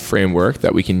education framework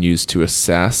that we can use to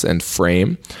assess and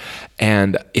frame.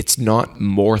 And it's not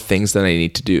more things that I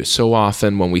need to do. So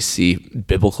often when we see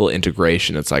biblical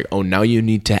integration, it's like, oh, now you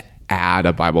need to add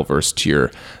a Bible verse to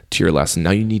your lesson.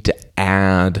 Now you need to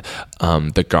add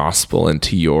the gospel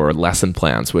into your lesson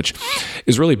plans, which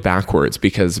is really backwards,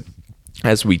 because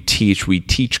as we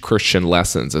teach Christian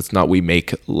lessons. It's not we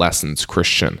make lessons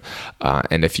Christian.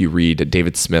 And if you read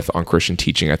David Smith on Christian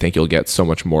teaching, I think you'll get so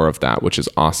much more of that, which is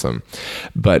awesome.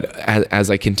 But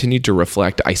as I continue to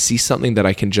reflect, I see something that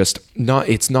I can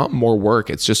it's not more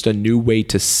work. It's just a new way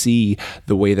to see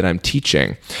the way that I'm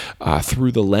teaching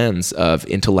through the lens of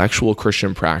intellectual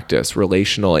Christian practice,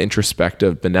 relational,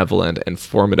 introspective, benevolent, and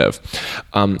formative.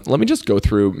 Let me just go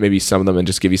through maybe some of them and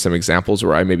just give you some examples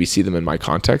where I maybe see them in my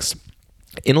context.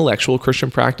 Intellectual Christian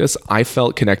practice, I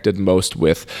felt connected most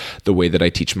with the way that I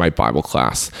teach my Bible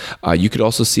class. You could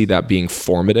also see that being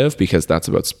formative, because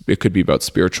it could be about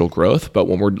spiritual growth. But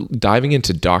when we're diving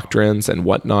into doctrines and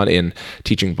whatnot in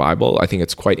teaching Bible, I think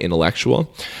it's quite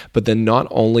intellectual. But then not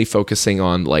only focusing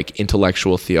on like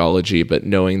intellectual theology, but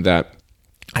knowing that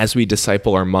as we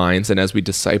disciple our minds and as we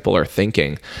disciple our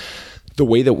thinking, the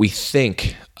way that we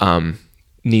think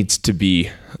needs to be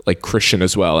like Christian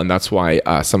as well. And that's why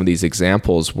some of these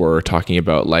examples were talking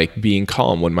about like being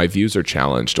calm when my views are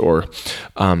challenged, or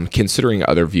considering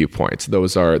other viewpoints.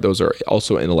 Those are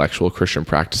also intellectual Christian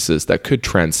practices that could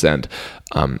transcend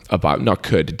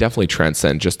definitely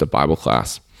transcend just a Bible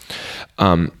class.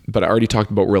 But I already talked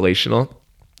about relational.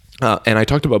 And I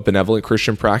talked about benevolent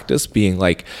Christian practice being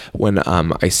like when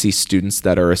I see students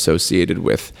that are associated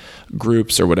with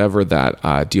groups or whatever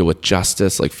that deal with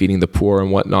justice, like feeding the poor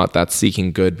and whatnot, that's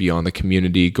seeking good beyond the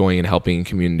community, going and helping in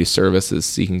community services,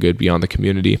 seeking good beyond the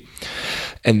community.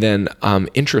 And then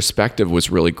introspective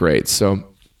was really great. So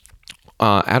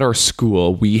at our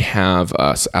school, we have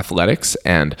athletics,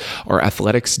 and our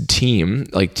athletics team,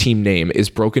 like team name, is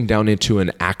broken down into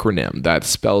an acronym that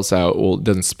spells out,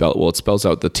 it spells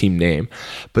out the team name,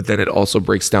 but then it also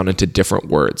breaks down into different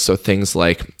words. So things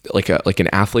like an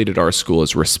athlete at our school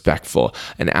is respectful,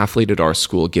 an athlete at our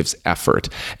school gives effort,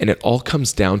 and it all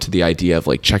comes down to the idea of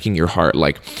like checking your heart,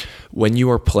 like, when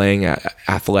you are playing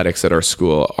athletics at our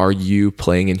school, are you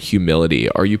playing in humility?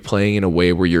 Are you playing in a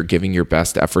way where you're giving your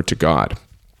best effort to God?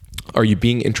 Are you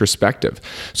being introspective?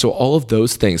 So all of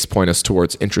those things point us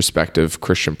towards introspective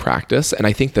Christian practice. And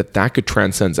I think that could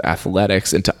transcend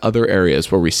athletics into other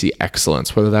areas where we see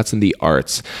excellence, whether that's in the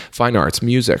arts, fine arts,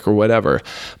 music, or whatever.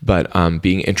 But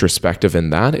being introspective in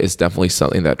that is definitely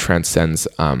something that transcends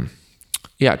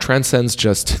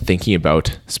just thinking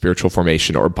about spiritual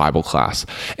formation or Bible class.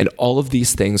 And all of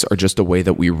these things are just a way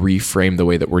that we reframe the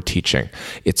way that we're teaching.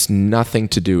 It's nothing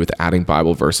to do with adding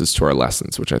Bible verses to our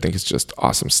lessons, which I think is just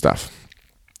awesome stuff.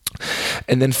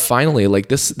 And then finally, like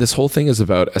this whole thing is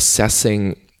about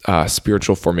assessing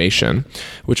spiritual formation,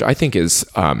 which I think is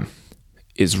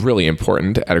really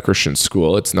important at a Christian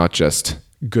school. It's not just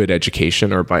good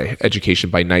education or by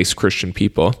education by nice Christian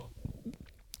people.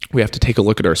 We have to take a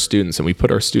look at our students, and we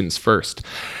put our students first.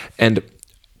 And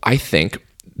I think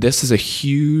this is a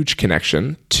huge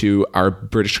connection to our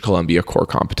British Columbia core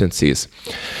competencies.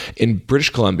 In British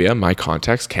Columbia, my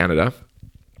context, Canada,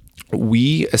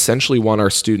 we essentially want our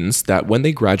students that when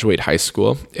they graduate high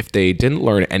school, if they didn't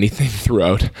learn anything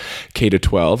throughout K to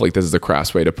 12, like this is the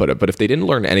crass way to put it, but if they didn't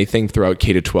learn anything throughout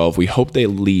K to 12, we hope they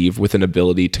leave with an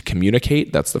ability to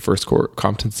communicate, that's the first core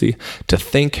competency, to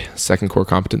think, second core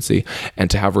competency,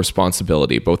 and to have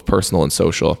responsibility, both personal and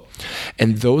social.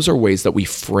 And those are ways that we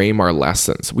frame our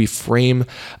lessons. We frame,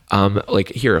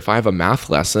 if I have a math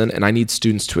lesson and I need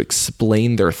students to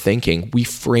explain their thinking, we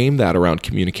frame that around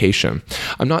communication.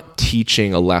 I'm not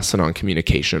teaching a lesson on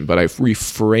communication, but I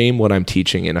reframe what I'm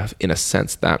teaching in a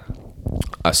sense that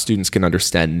students can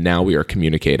understand now we are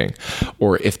communicating.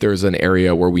 Or if there's an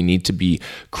area where we need to be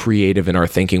creative in our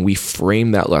thinking, we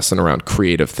frame that lesson around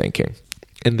creative thinking.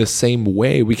 In the same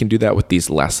way, we can do that with these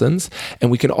lessons, and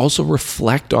we can also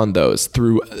reflect on those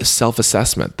through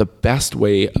self-assessment. The best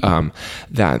way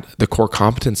that the core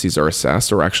competencies are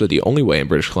assessed, or actually the only way in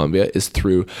British Columbia, is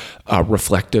through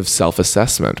reflective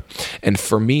self-assessment. And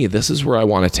for me, this is where I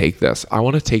want to take this. I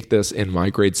want to take this in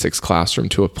my grade 6 classroom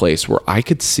to a place where I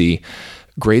could see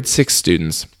grade 6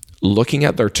 students looking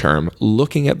at their term,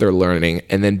 looking at their learning,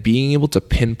 and then being able to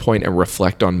pinpoint and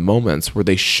reflect on moments where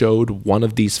they showed one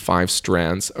of these 5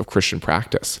 strands of Christian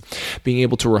practice. Being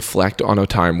able to reflect on a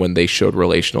time when they showed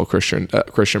relational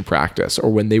Christian practice,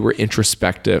 or when they were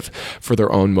introspective for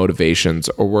their own motivations,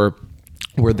 or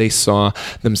where they saw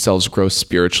themselves grow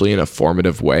spiritually in a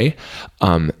formative way.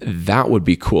 That would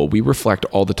be cool. We reflect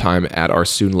all the time at our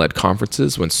student-led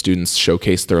conferences when students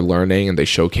showcase their learning and they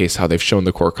showcase how they've shown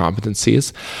the core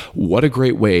competencies. What a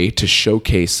great way to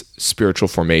showcase spiritual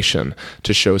formation,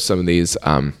 to show some of these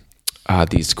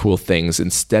cool things,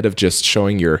 instead of just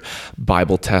showing your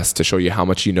Bible test to show you how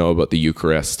much you know about the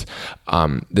Eucharist.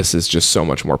 This is just so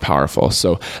much more powerful.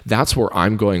 So that's where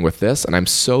I'm going with this, and I'm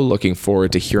so looking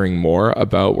forward to hearing more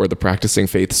about where the Practicing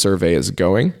Faith survey is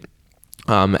going.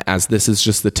 As this is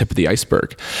just the tip of the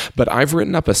iceberg. But I've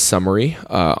written up a summary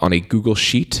on a Google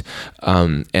Sheet,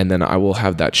 and then I will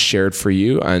have that shared for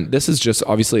you. And this is just,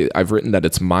 obviously, I've written that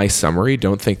it's my summary.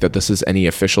 Don't think that this is any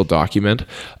official document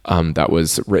that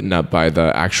was written up by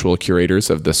the actual curators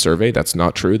of the survey. That's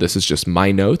not true. This is just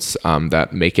my notes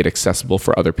that make it accessible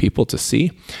for other people to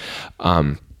see.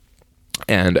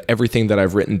 And everything that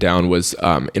I've written down was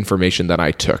information that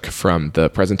I took from the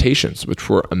presentations, which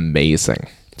were amazing.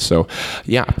 So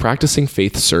yeah, Practicing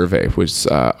Faith survey was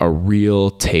a real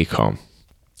take home.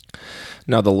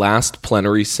 Now, the last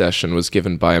plenary session was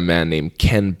given by a man named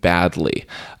Ken Badley.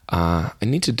 I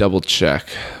need to double check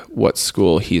what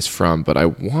school he's from, but I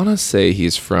want to say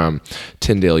he's from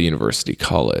Tyndale University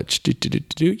College.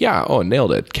 Yeah,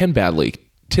 nailed it. Ken Badley,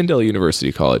 Tyndale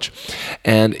University College.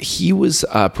 And he was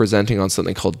presenting on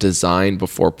something called design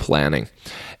before planning.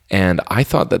 And I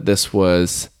thought this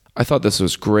was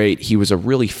great. He was a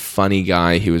really funny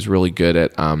guy. He was really good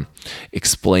at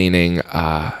explaining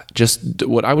just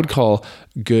what I would call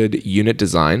good unit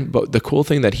design. But the cool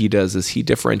thing that he does is he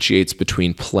differentiates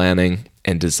between planning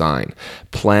and design.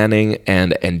 Planning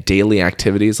and daily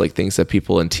activities, like things that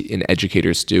people and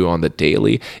educators do on the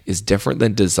daily, is different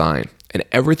than design. And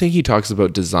everything he talks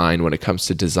about design when it comes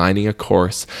to designing a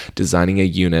course, designing a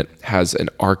unit, has an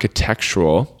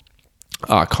architectural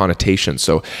connotation.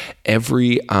 So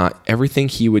everything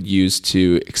he would use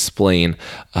to explain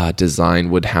design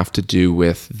would have to do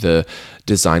with the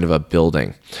design of a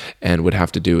building and would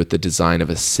have to do with the design of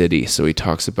a city. So he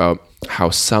talks about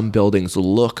how some buildings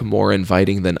look more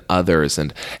inviting than others,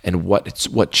 and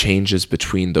what changes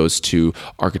between those two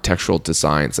architectural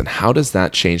designs, and how does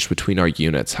that change between our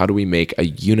units? How do we make a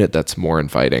unit that's more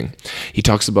inviting? He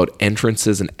talks about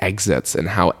entrances and exits, and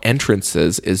how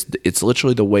entrances it's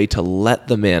literally the way to let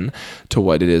them in to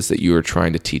what it is that you are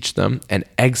trying to teach them, and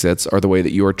exits are the way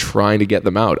that you are trying to get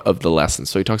them out of the lesson.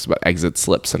 So he talks about exit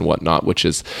slips and whatnot, which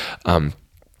is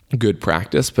good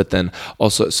practice, but then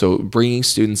also so bringing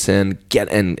students in,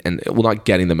 not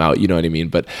getting them out, you know what I mean,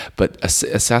 but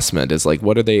assessment is like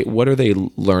what are they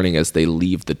learning as they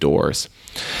leave the doors.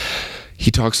 He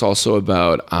talks also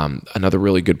about another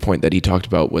really good point that he talked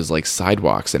about was like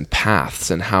sidewalks and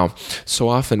paths, and how so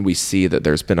often we see that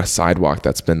there's been a sidewalk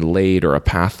that's been laid or a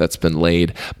path that's been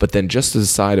laid, but then just to the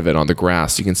side of it on the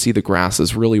grass, you can see the grass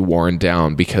is really worn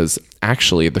down because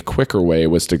actually the quicker way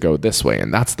was to go this way,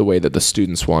 and that's the way that the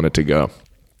students wanted to go.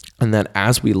 And that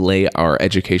as we lay our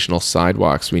educational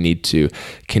sidewalks, we need to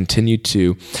continue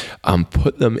to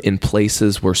put them in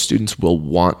places where students will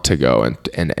want to go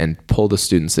and pull the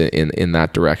students in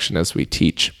that direction as we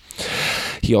teach.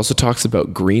 He also talks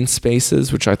about green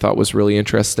spaces, which I thought was really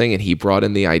interesting. And he brought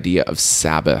in the idea of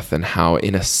Sabbath and how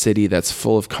in a city that's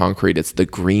full of concrete, it's the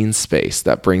green space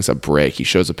that brings a break. He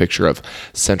shows a picture of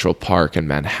Central Park in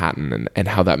Manhattan and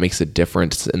how that makes a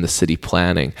difference in the city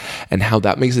planning and how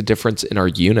that makes a difference in our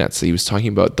units. He was talking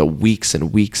about the weeks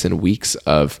and weeks and weeks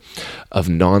of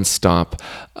nonstop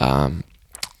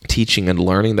teaching and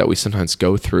learning that we sometimes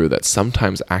go through, that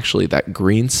sometimes actually that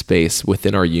green space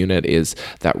within our unit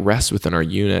that rest within our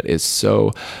unit is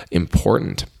so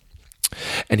important.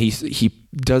 And he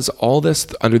does all this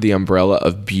under the umbrella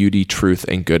of beauty, truth,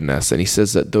 and goodness. And he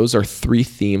says that those are three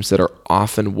themes that are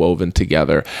often woven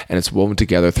together, and it's woven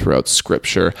together throughout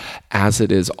Scripture, as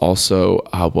it is also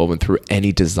woven through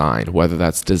any design, whether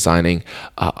that's designing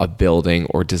a building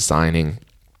or designing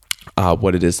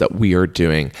what it is that we are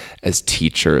doing as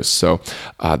teachers. So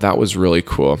that was really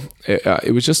cool.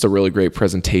 It was just a really great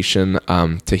presentation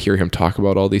to hear him talk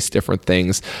about all these different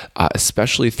things,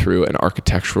 especially through an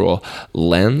architectural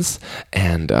lens.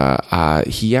 And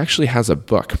he actually has a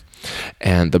book,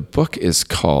 and the book is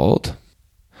called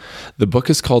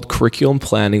Curriculum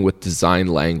Planning with Design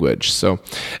Language. So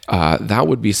that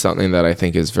would be something that I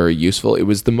think is very useful. It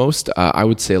was the most, I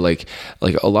would say, like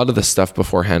a lot of the stuff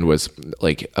beforehand was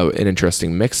like an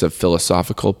interesting mix of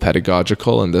philosophical,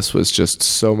 pedagogical, and this was just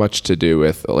so much to do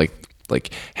with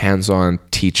like hands-on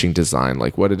teaching design,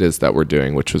 like what it is that we're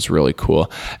doing, which was really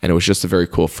cool. And it was just a very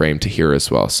cool frame to hear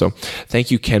as well. So thank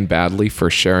you, Ken Badley, for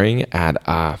sharing at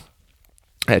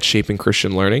Shaping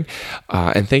Christian Learning.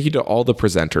 And thank you to all the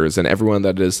presenters and everyone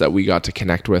that we got to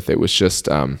connect with. It was just,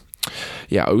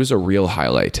 it was a real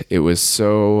highlight. It was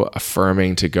so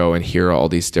affirming to go and hear all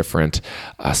these different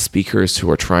speakers who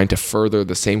are trying to further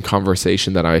the same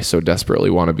conversation that I so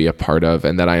desperately want to be a part of,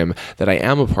 and that I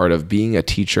am a part of, being a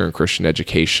teacher in Christian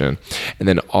education, and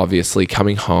then obviously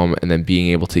coming home and then being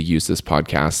able to use this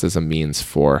podcast as a means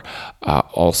for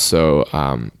also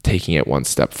taking it one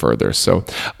step further. So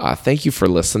thank you for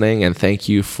listening, and thank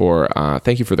you for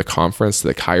the conference, to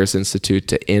the Kairos Institute,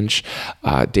 to Inch,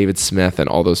 David Smith, and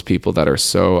all those people that are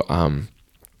so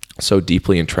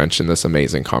deeply entrenched in this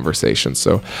amazing conversation.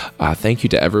 So thank you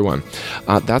to everyone.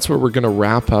 That's where we're going to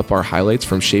wrap up our highlights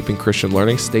from Shaping Christian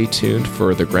Learning. Stay tuned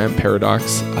for the Grand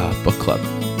Paradox Book Club.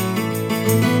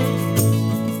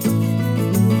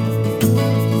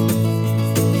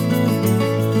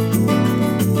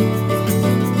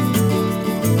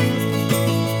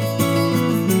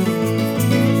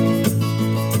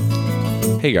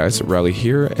 Hey guys, Riley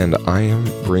here, and I am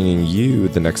bringing you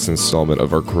the next installment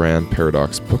of our Grand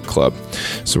Paradox Book Club.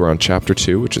 So we're on chapter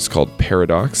 2, which is called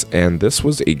Paradox, and this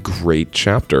was a great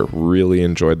chapter. Really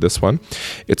enjoyed this one.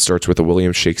 It starts with a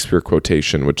William Shakespeare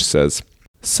quotation, which says,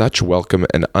 "Such welcome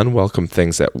and unwelcome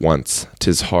things at once,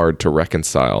 'tis hard to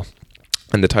reconcile."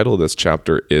 And the title of this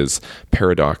chapter is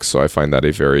Paradox, so I find that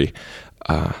a very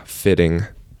fitting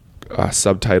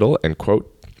subtitle and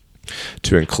quote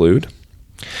to include.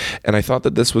 And I thought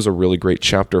that this was a really great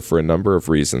chapter for a number of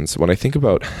reasons. When I think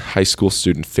about high school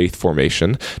student faith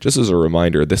formation, just as a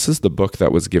reminder, this is the book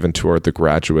that was given to the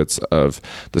graduates of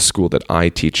the school that I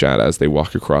teach at as they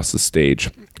walk across the stage.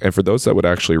 And for those that would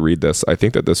actually read this, I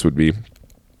think that this would be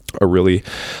a really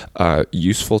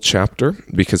useful chapter,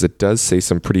 because it does say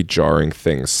some pretty jarring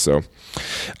things. So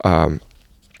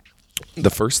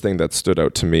the first thing that stood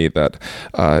out to me, that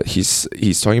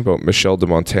he's talking about Michel de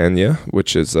Montaigne,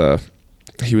 which is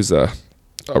he was a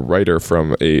writer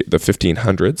from the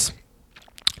 1500s,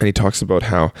 and he talks about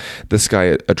how this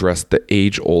guy addressed the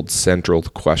age-old central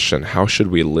question, how should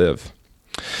we live?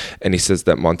 And he says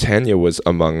that Montaigne was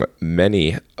among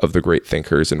many of the great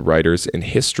thinkers and writers in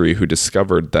history who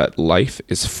discovered that life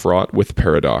is fraught with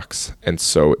paradox, and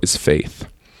so is faith.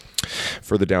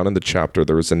 Further down in the chapter,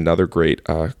 there was another great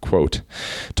quote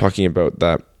talking about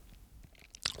that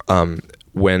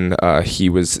when he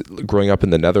was growing up in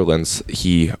the Netherlands,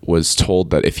 he was told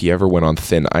that if he ever went on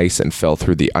thin ice and fell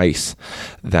through the ice,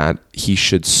 that he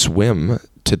should swim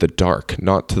to the dark,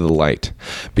 not to the light.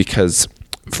 Because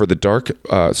for the dark,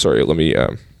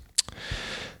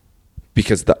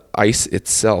 because the ice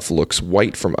itself looks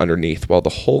white from underneath, while the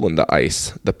hole in the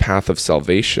ice, the path of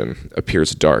salvation,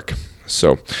 appears dark.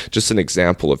 So just an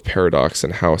example of paradox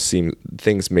and how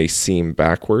things may seem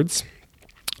backwards.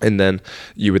 And then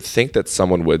you would think that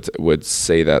someone would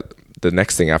say that the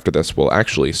next thing after this, well,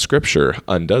 actually, Scripture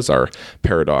undoes our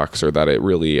paradox, or that it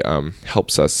really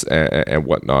helps us and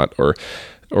whatnot, or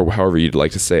however you'd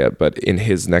like to say it. But in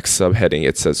his next subheading,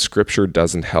 it says Scripture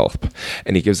doesn't help.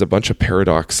 And he gives a bunch of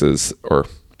paradoxes, or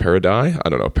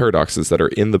paradoxes that are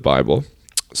in the Bible.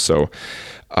 So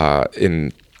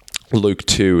in Luke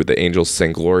 2, the angels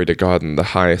sing glory to God in the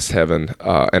highest heaven,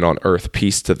 and on earth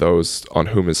peace to those on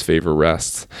whom his favor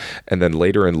rests. And then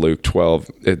later in Luke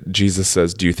 12, Jesus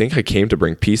says, "Do you think I came to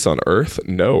bring peace on earth?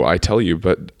 No, I tell you,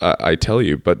 but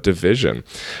division."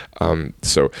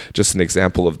 So just an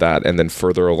example of that. And then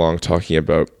further along, talking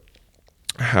about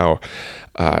how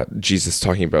Jesus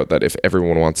talking about that if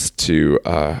everyone wants to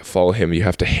follow him, you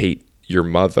have to hate your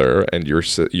mother and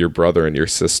your brother and your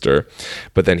sister,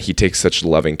 but then he takes such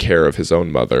loving care of his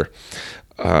own mother.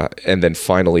 And then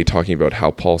finally talking about how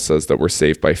Paul says that we're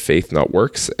saved by faith, not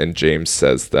works, and James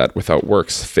says that without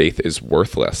works, faith is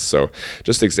worthless. So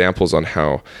just examples on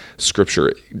how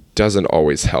Scripture doesn't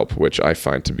always help, which I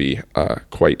find to be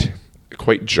quite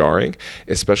jarring,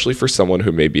 especially for someone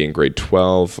who may be in grade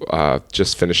 12,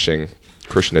 just finishing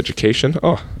Christian education.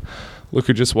 Oh, look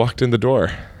who just walked in the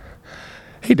door.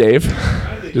 Hey, Dave.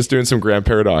 Just doing some Grand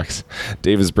Paradox.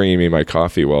 Dave is bringing me my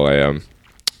coffee while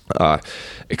I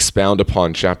expound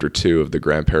upon chapter 2 of the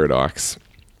Grand Paradox.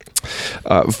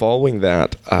 Following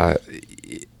that,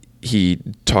 he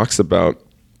talks about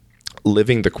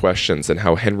living the questions and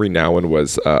how Henry Nouwen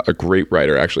was a great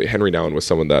writer. Actually, Henry Nouwen was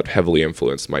someone that heavily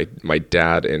influenced my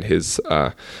dad in his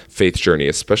faith journey,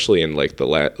 especially in like the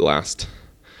last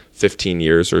 15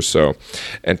 years or so,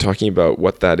 and talking about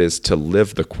what that is to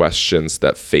live the questions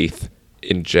that faith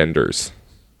engenders.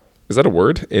 Is that a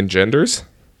word? Engenders?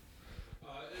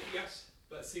 Yes,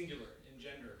 but singular,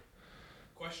 engender.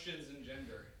 Questions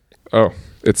engender. Oh,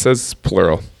 it says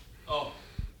plural. Oh.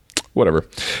 Whatever.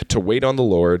 To wait on the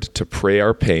Lord, to pray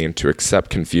our pain, to accept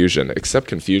confusion. Accept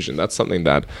confusion. That's something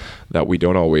that we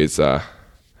don't always,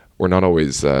 we're not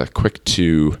always quick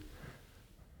to,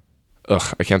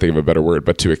 I can't think of a better word,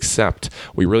 but to accept.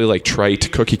 We really like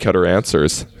trite cookie cutter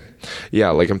answers. Yeah,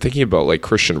 like I'm thinking about like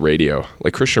Christian radio.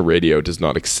 Like Christian radio does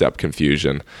not accept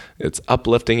confusion. It's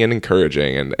uplifting and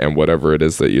encouraging and whatever it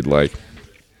is that you'd like.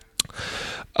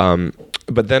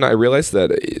 But then I realized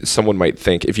that someone might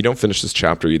think, if you don't finish this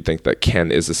chapter, you'd think that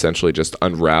Ken is essentially just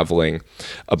unraveling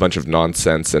a bunch of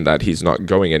nonsense and that he's not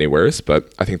going anywhere.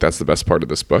 But I think that's the best part of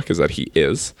this book, is that he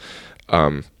is.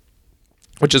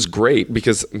 Which is great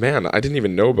because, man, I didn't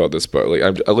even know about this book. Like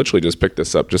I literally just picked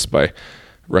this up just by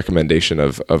recommendation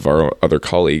of our other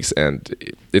colleagues,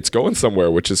 and it's going somewhere,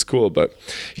 which is cool. But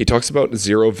he talks about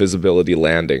zero visibility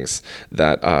landings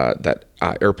that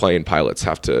airplane pilots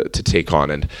have to take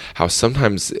on, and how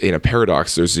sometimes in a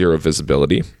paradox there's zero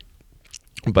visibility,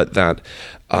 but that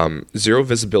zero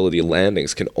visibility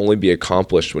landings can only be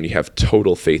accomplished when you have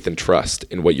total faith and trust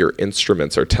in what your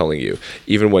instruments are telling you,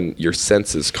 even when your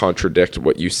senses contradict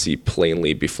what you see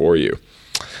plainly before you.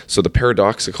 So the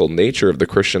paradoxical nature of the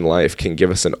Christian life can give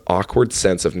us an awkward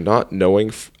sense of not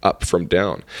knowing up from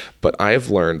down. But I have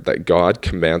learned that God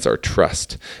commands our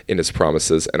trust in his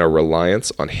promises, and our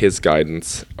reliance on his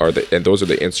guidance and those are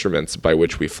the instruments by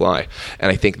which we fly.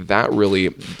 And I think that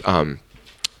really,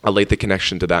 I laid the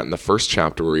connection to that in the first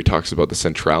chapter, where he talks about the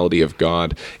centrality of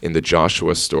God in the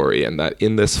Joshua story, and that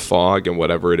in this fog and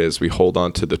whatever it is, we hold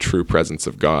on to the true presence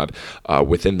of God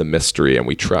within the mystery, and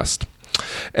we trust.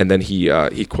 And then he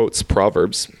quotes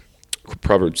Proverbs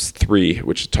 3,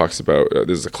 which talks about,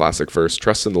 this is a classic verse,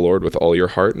 trust in the Lord with all your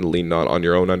heart and lean not on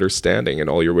your own understanding. In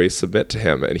all your ways submit to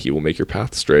him, and he will make your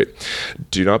path straight.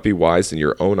 Do not be wise in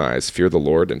your own eyes. Fear the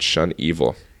Lord and shun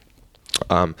evil.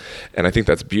 And I think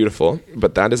that's beautiful,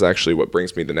 but that is actually what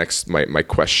brings me my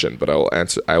question, but I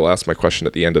will ask my question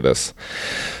at the end of this.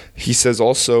 He says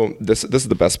also, this is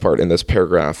the best part in this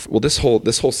paragraph. Well, this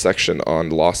whole section on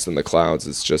Lost in the Clouds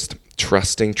is just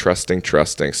trusting.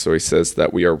 So he says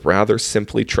that we are rather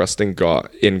simply trusting God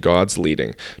in God's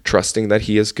leading, trusting that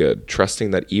he is good,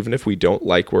 trusting that even if we don't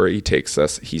like where he takes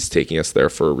us, he's taking us there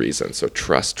for a reason. So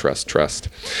trust.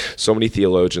 So many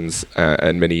theologians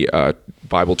and many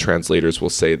Bible translators will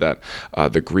say that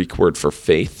the Greek word for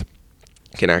faith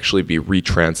can actually be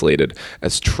retranslated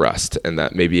as trust, and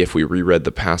that maybe if we reread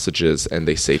the passages and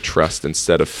they say trust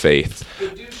instead of faith.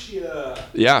 Fiducia.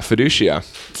 Yeah,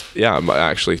 fiducia. Yeah,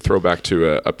 actually throwback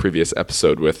to a previous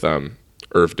episode with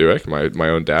Irv Duick, my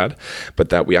own dad,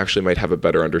 but that we actually might have a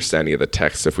better understanding of the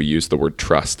text if we use the word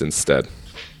trust instead.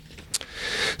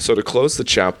 So to close the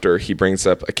chapter, he brings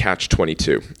up a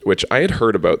catch-22, which I had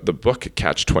heard about the book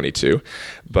Catch-22,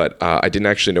 but I didn't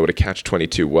actually know what a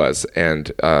catch-22 was. And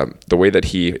the way that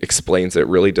he explains it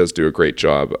really does do a great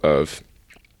job of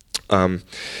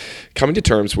coming to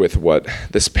terms with what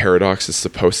this paradox is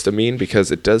supposed to mean, because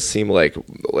it does seem like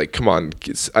come on,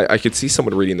 I could see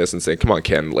someone reading this and saying, come on,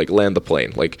 Ken, like land the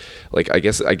plane, like I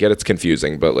guess I get it's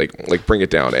confusing, but like bring it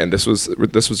down. And this was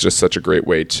just such a great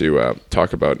way to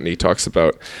talk about. And he talks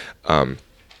about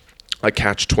a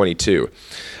catch-22,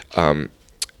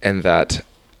 and that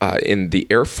in the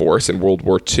Air Force in World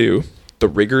War II, the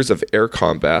rigors of air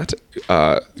combat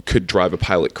could drive a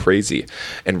pilot crazy.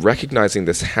 And recognizing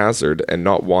this hazard and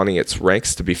not wanting its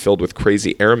ranks to be filled with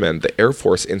crazy airmen, the Air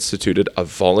Force instituted a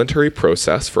voluntary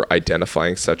process for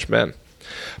identifying such men.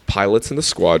 Pilots in the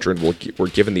squadron were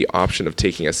given the option of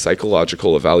taking a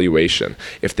psychological evaluation.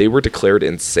 If they were declared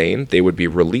insane, they would be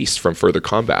released from further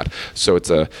combat. So it's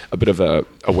a bit of a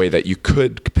way that you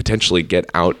could potentially get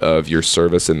out of your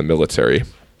service in the military.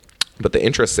 But the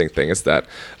interesting thing is that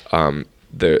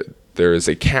the there is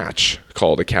a catch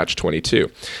called a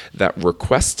catch-22, that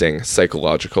requesting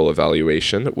psychological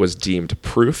evaluation was deemed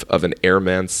proof of an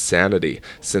airman's sanity,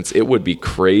 since it would be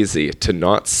crazy to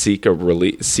not seek a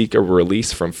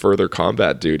release from further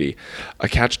combat duty. A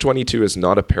catch-22 is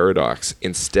not a paradox.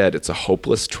 Instead, it's a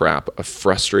hopeless trap of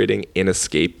frustrating,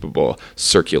 inescapable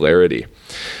circularity.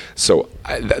 So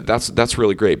that's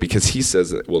really great, because he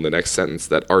says, well, in the next sentence,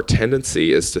 that our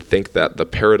tendency is to think that the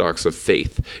paradox of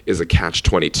faith is a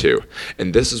catch-22.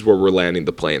 And this is where we're landing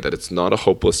the plane, that it's not a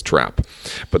hopeless trap.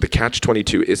 But the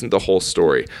catch-22 isn't the whole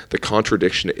story. The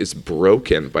contradiction is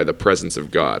broken by the presence of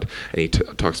God. And he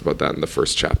talks about that in the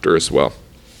first chapter as well.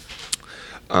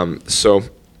 So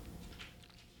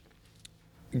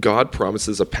God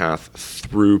promises a path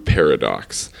through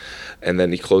paradox. And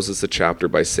then he closes the chapter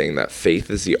by saying that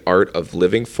faith is the art of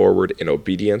living forward in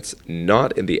obedience,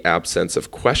 not in the absence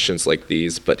of questions like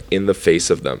these, but in the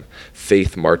face of them.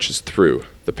 Faith marches through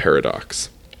the paradox.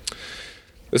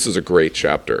 This is a great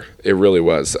chapter. It really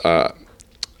was.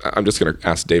 I'm just going to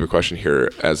ask Dave a question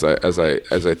here as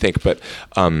I think, but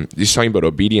he's talking about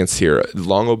obedience here.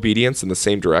 Long obedience in the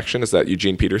same direction. Is that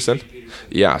Eugene Peterson?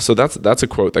 Yeah. So that's a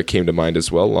quote that came to mind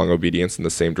as well. Long obedience in the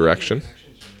same direction.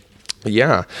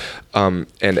 Yeah,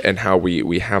 and how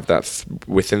we have that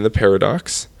within the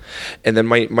paradox. And then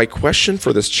my question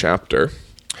for this chapter,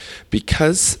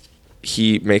 because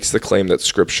he makes the claim that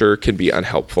Scripture can be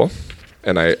unhelpful,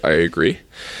 and I agree,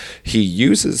 he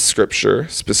uses Scripture,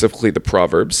 specifically the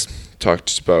Proverbs,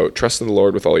 talks about trust in the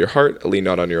Lord with all your heart, lean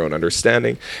not on your own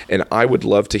understanding. And I would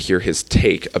love to hear his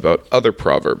take about other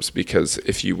Proverbs, because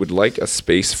if you would like a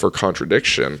space for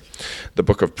contradiction, the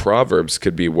book of Proverbs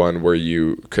could be one where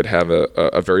you could have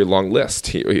a very long list.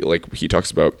 He talks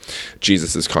about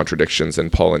Jesus's contradictions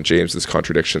and Paul and James's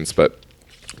contradictions, but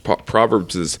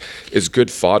Proverbs is good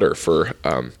fodder for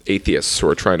atheists who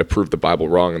are trying to prove the Bible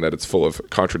wrong and that it's full of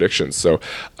contradictions. So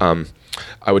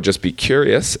I would just be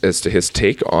curious as to his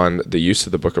take on the use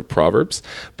of the book of Proverbs,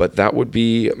 but that would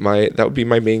be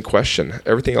my main question.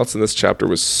 Everything else in this chapter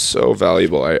was so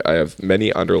valuable. I have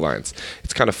many underlines.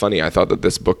 It's kind of funny. I thought that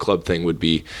this book club thing would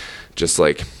be just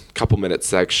like couple minute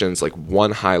sections, like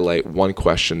one highlight, one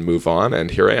question, move on.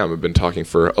 And here I am. I've been talking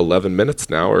for 11 minutes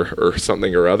now or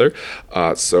something or other.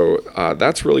 So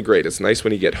that's really great. It's nice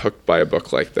when you get hooked by a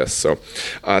book like this. So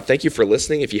thank you for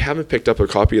listening. If you haven't picked up a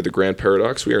copy of The Grand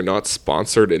Paradox, we are not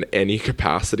sponsored in any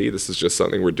capacity. This is just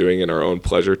something we're doing in our own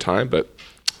pleasure time, but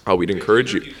we'd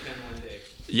encourage you.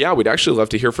 Yeah, we'd actually love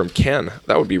to hear from Ken.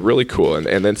 That would be really cool,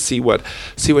 and then see what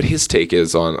his take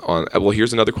is on. Well,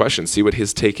 here's another question. See what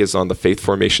his take is on the faith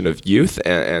formation of youth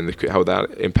and how that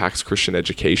impacts Christian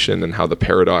education and how the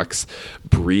paradox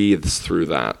breathes through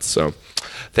that. So,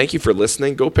 thank you for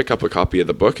listening. Go pick up a copy of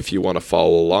the book if you want to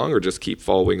follow along, or just keep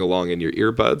following along in your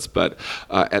earbuds. But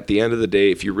at the end of the day,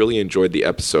 if you really enjoyed the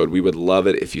episode, we would love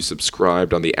it if you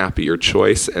subscribed on the app of your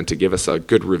choice and to give us a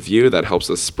good review. That helps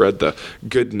us spread the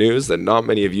good news that not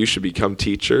many of you should become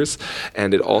teachers,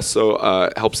 and it also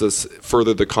helps us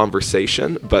further the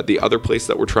conversation. But the other place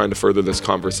that we're trying to further this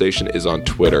conversation is on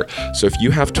Twitter. So if you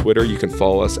have Twitter, you can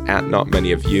follow us at Not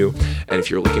Many of You, and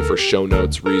if you're looking for show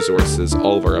notes, resources,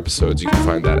 all of our episodes, you can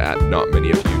find that at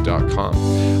notmanyofyou.com.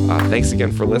 Thanks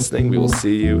again for listening. We will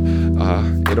see you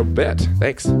in a bit.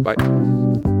 Thanks. Bye.